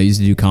 Colorado, but I used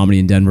to do comedy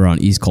in Denver on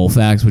East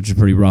Colfax, which is a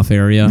pretty rough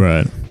area.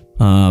 Right.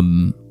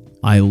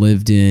 I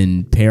lived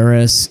in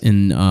Paris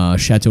in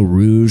Chateau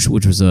Rouge,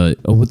 which was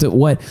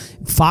what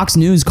Fox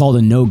News called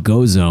a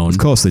no-go zone. Of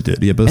course they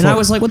did. Yeah, but And I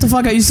was like, what the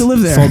fuck? I used to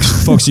live there.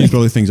 Fox News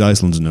probably thinks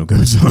Iceland's a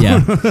no-go zone. Yeah,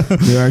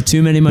 there are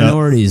too many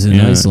minorities in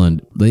Yeah.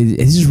 Iceland.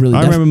 It's just really.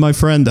 I remember my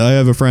friend. I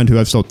have a friend who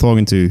I've stopped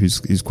talking to.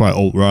 He's quite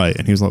alt-right,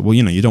 and he was like, "Well,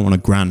 you don't want a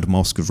Grand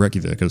Mosque of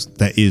Reykjavik because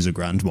there is a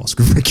Grand Mosque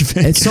of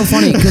Reykjavik." It's so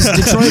funny because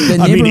Detroit, the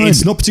I neighborhood. mean,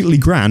 it's not particularly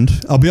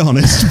grand. I'll be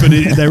honest, but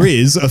there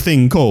is a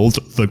thing called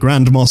the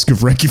Grand Mosque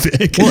of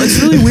Reykjavik. Well, it's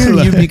really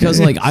weird, you, because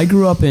like I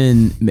grew up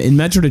in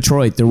Metro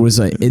Detroit. There was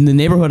in the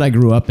neighborhood I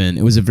grew up in.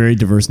 It was a very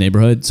diverse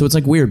neighborhood, so it's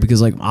like weird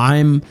because like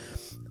I'm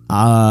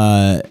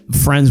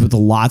friends with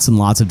lots and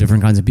lots of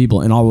different kinds of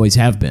people, and always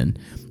have been.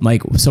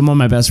 Like some of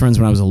my best friends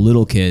when I was a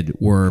little kid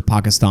were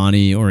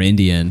Pakistani or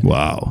Indian.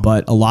 Wow.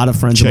 But a lot of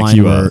friends Check of mine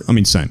you were. out. I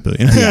mean, same, but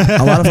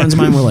A lot of friends of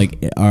mine were like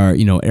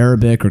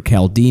Arabic or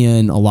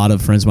Chaldean. A lot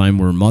of friends of mine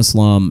were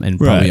Muslim and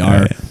probably Right,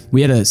 are. right.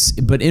 We had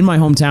but in my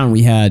hometown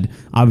we had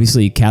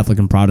obviously Catholic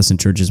and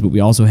Protestant churches, but we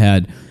also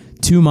had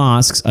two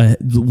mosques,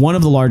 one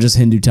of the largest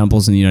Hindu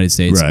temples in the United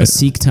States, a Right.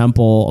 Sikh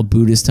temple, a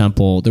Buddhist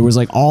temple. There was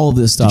like all of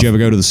this stuff. Did you ever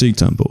go to the Sikh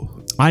temple?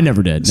 I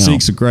never did. No.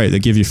 Sikhs are great. They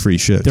give you free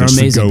shit. They're just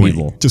amazing for going.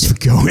 people. Just for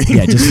going.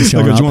 Yeah, just for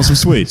showing They go, do up. you want some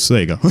sweets? There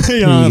you go.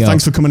 you go.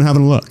 Thanks for coming and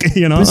having a look.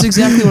 You know. That's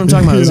exactly what I'm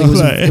talking about. It was, You know,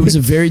 like- it was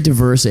a very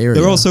diverse area.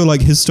 They're also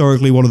like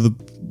historically one of the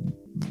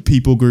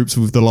people groups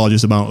with the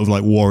largest amount of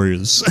like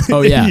warriors.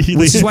 Oh yeah,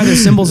 which is why their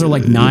symbols are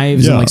like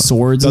knives and like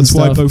swords. That's and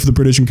why stuff. both the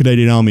British and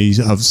Canadian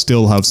armies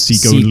still have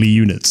Sikh only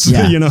units.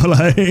 Yeah. You know,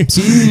 like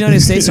See, the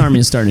United States Army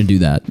is starting to do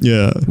that.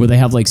 yeah. Where they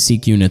have like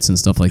Sikh units and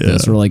stuff like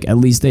this, Yeah. or like at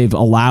least they've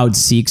allowed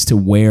Sikhs to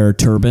wear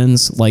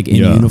turbans like in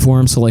Yeah.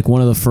 uniform. So like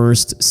one of the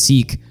first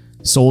Sikh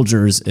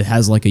soldiers, it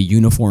has like a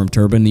uniform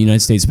turban. The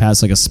United States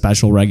passed like a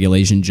special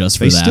regulation just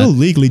for They that. still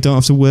legally don't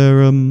have to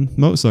wear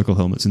motorcycle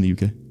helmets in the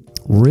UK.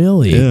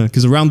 Really? Yeah,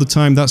 because around the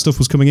time that stuff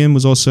was coming in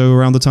was also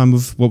around the time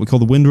of what we call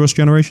the Windrush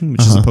generation,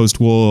 which is a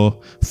post-war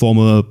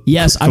former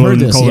Yes, I've heard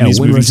this. Yeah, colonies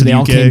moving Windrush, to they the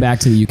all UK. came back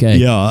to the UK.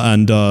 Yeah,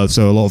 and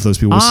so a lot of those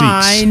people were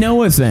I Sikhs.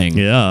 know a thing.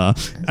 Yeah,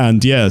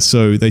 and yeah,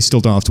 so they still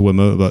don't have to wear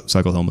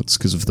motorcycle helmets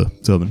because of the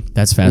turban.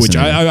 That's Which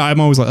fascinating.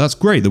 I'm always like, that's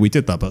great that we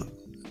did that, but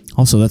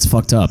Also, that's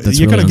fucked up. That's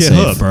you're really gonna get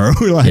unsafe. hurt,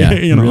 bro. Like, Yeah,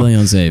 you know. really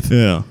unsafe.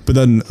 Yeah, but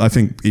then I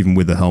think even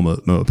with the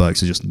helmet,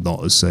 motorbikes are just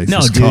not as safe. No,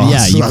 as dude. cars.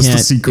 Yeah, you That's the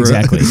can't. secret.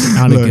 Exactly.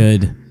 Not a Look,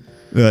 good.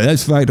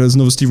 That's fact. There's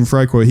another Stephen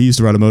Fry quote. He used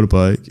to ride a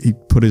motorbike. He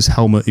put his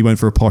helmet. He went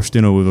for a posh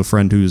dinner with a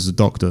friend who was a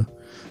doctor,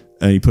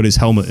 and he put his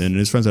helmet in. And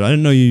his friend said, "I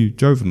didn't know you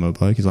drove a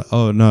motorbike." He's like,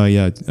 "Oh no,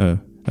 yeah,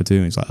 I do."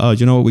 And he's like, "Oh, do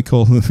you know what we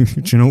call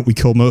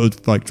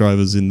motorbike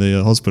drivers in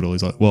the hospital?"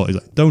 He's like, "What?" He's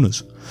like,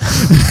 "Donors."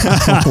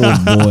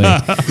 Oh boy.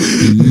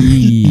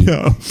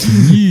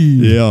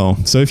 Yee. Yeah.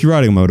 So if you're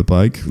riding a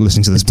motorbike,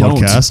 listening to this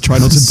podcast, try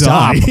not to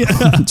Stop.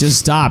 die. Just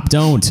stop.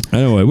 Don't.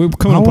 Anyway, we're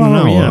coming up on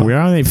an hour. We're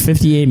on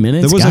 58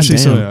 minutes. There was God actually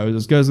damn. something. I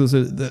was going to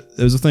say,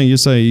 there was a thing you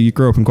say you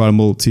grew up in quite a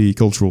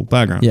multicultural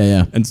background.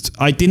 Yeah. And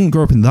I didn't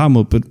grow up in that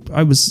much, but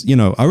I was,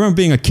 I remember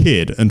being a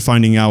kid and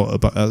finding out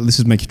about. This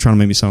is trying to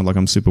make me sound like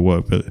I'm super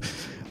woke, but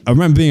I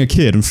remember being a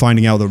kid and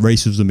finding out that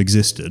racism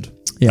existed.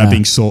 Yeah. And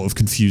being sort of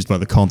confused by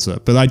the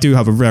concept. But I do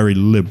have a very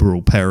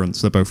liberal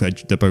parents. They're both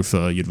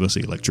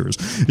university lecturers,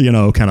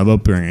 kind of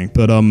upbringing.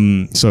 But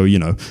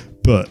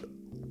but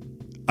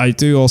I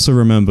do also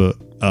remember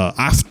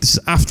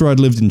after I'd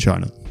lived in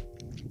China,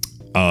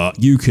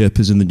 UKIP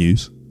is in the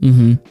news.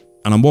 Mm-hmm.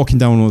 And I'm walking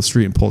down on the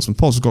street in Portsmouth.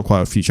 Portsmouth's got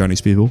quite a few Chinese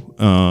people.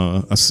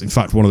 That's in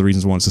fact one of the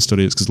reasons I wanted to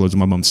study it is because loads of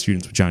my mum's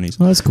students were Chinese.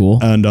 Oh, that's cool.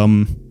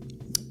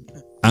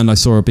 And I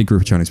saw a big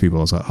group of Chinese people.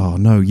 I was like, oh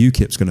no,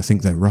 UKIP's going to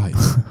think they're right.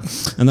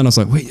 And then I was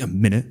like, wait a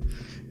minute.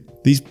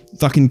 These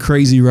fucking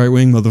crazy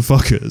right-wing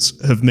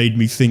motherfuckers have made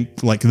me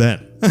think like them.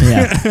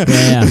 Yeah.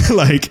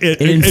 Like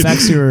it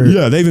infects your...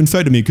 Yeah, they've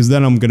infected me because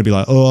then I'm going to be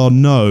like, oh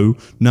no,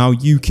 now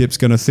UKIP's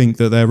going to think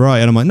that they're right.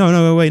 And I'm like,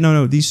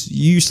 no. These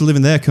you used to live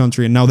in their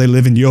country and now they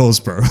live in yours,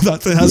 bro.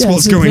 That's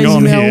what's going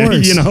on here.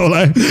 And then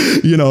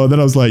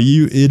I was like,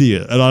 you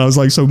idiot. And I was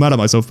like so mad at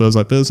myself, but I was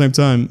like, but at the same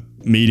time,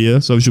 media,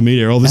 social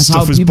media, all this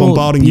stuff is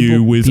bombarding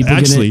you with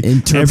actually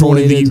everyone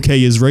in the UK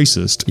is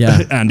racist.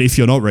 Yeah. And if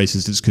you're not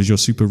racist, it's because you're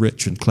super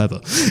rich and clever.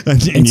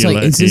 And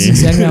it's just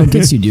exactly how it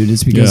gets you, dude.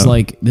 It's because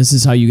this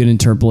is how you get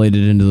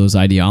interpolated into those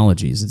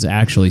ideologies. It's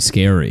actually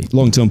scary.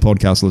 Long-term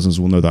podcast listeners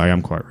will know that I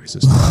am quite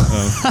racist.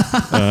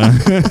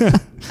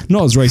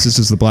 Not as racist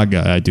as the black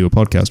guy I do a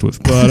podcast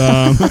with, but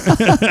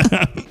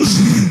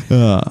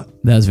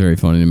that's very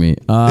funny to me.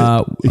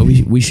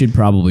 We should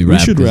probably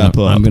wrap. Wrap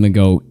up. I'm gonna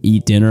go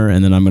eat dinner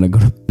and then I'm gonna go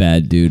to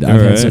bed, dude.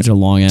 I've had such a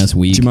long ass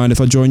week. Do you mind if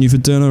I join you for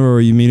dinner, or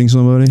are you meeting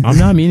somebody? I'm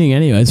not meeting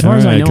anybody. As far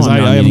as I know,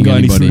 I haven't got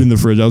any food in the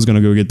fridge. I was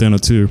gonna go get dinner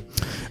too,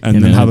 and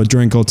then have a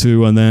drink or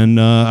two, and then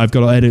I've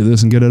got to edit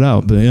this and get it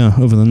out. But yeah,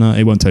 other than that,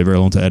 it won't take very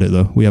long to edit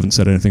though. We haven't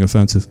said anything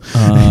offensive.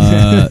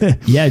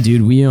 Yeah,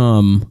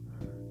 dude.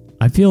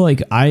 I feel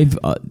like I've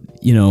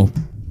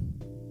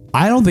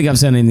I don't think I've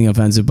said anything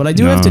offensive, but I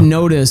do have to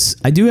notice,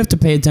 I do have to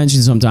pay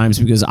attention sometimes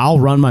because I'll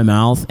run my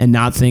mouth and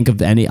not think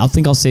of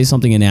I'll say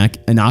something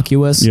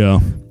innocuous.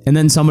 Yeah. And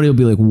then somebody will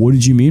be like, what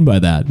did you mean by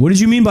that? What did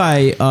you mean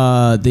by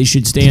they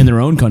should stay in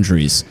their own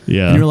countries?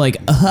 Yeah. And you're like,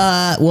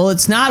 well,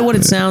 it's not what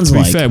it sounds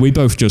like. To be fair, we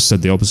both just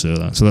said the opposite of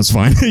that, so that's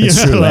fine.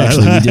 That's true,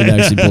 actually. We did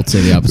actually both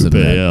say the opposite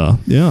of that.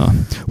 Yeah.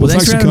 Well,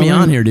 thanks for having me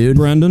on here, dude.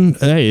 Brandon,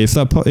 hey, if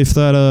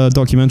that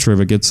documentary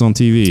ever gets on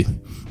TV,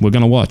 we're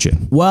going to watch it.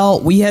 Well,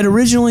 we had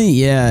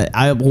originally,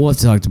 we'll have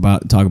to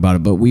talk about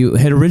it, but we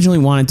had originally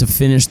wanted to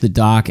finish the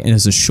doc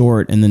as a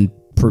short and then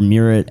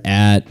premiere it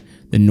at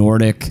the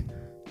Nordic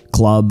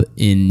Club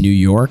in New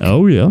York.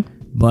 Oh, yeah.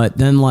 But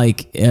then,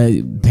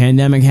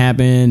 pandemic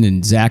happened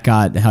and Zach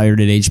got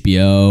hired at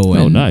HBO.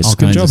 And nice. All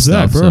Good kinds job, of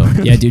stuff. Zach, bro.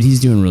 So, yeah, dude, he's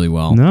doing really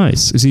well.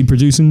 Nice. Is he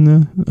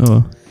producing?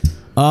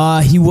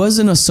 He was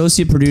an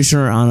associate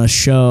producer on a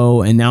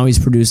show, and now he's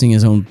producing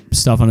his own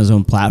stuff on his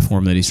own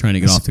platform that he's trying to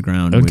get off the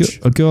ground.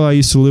 A girl I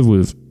used to live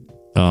with,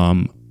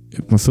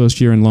 my first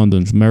year in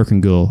London,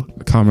 American girl.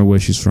 I can't remember where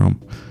she's from.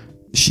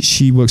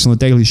 She works on the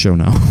Daily Show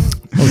now.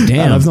 Oh,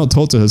 damn. And I've not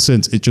talked to her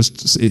since.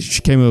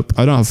 She came up.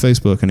 I don't have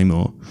Facebook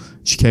anymore.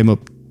 She came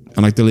up,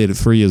 and I deleted it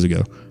 3 years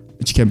ago.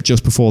 And she came up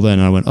just before then,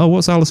 and I went, "Oh,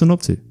 what's Alison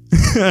up to?"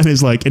 And it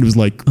was like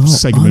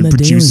segment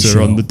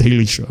producer on the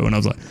Daily Show, and I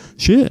was like,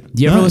 "Shit."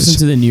 Do you ever listen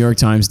to the New York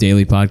Times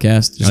Daily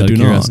podcast? I do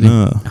not.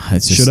 No.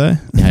 Should I?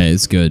 Yeah,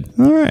 it's good.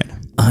 All right.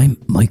 I'm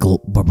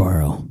Michael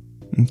Barbaro.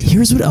 Okay.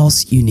 Here's what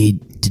else you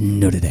need to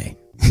know today.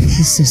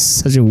 He's just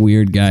such a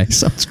weird guy.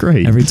 Sounds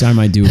great. Every time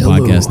I do a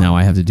podcast now,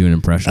 I have to do an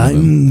impression of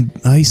him.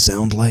 I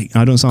sound like...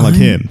 I don't sound like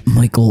him.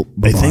 Michael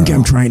Barbaro. I think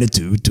I'm trying to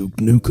do Duke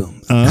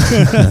Nukem.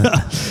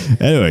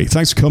 Anyway,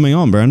 thanks for coming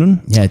on,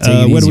 Brandon. Yeah, take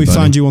it easy, where do we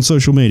find you on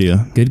social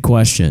media? Good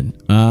question.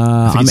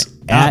 I'm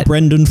at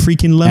Brendan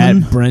freaking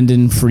Lemon. At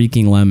Brendan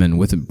freaking Lemon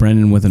with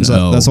Brendan with an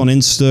O. That's on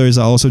Insta. Is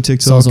that also TikTok?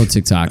 It's also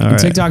TikTok. And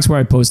TikTok's where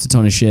I post a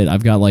ton of shit.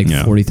 I've got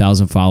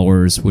 40,000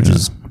 followers, which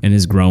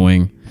is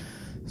growing.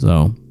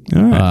 So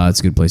it's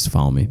a good place to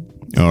follow me.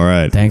 All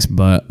right. Thanks,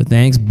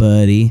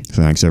 buddy.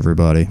 Thanks,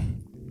 everybody.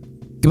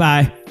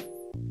 Goodbye.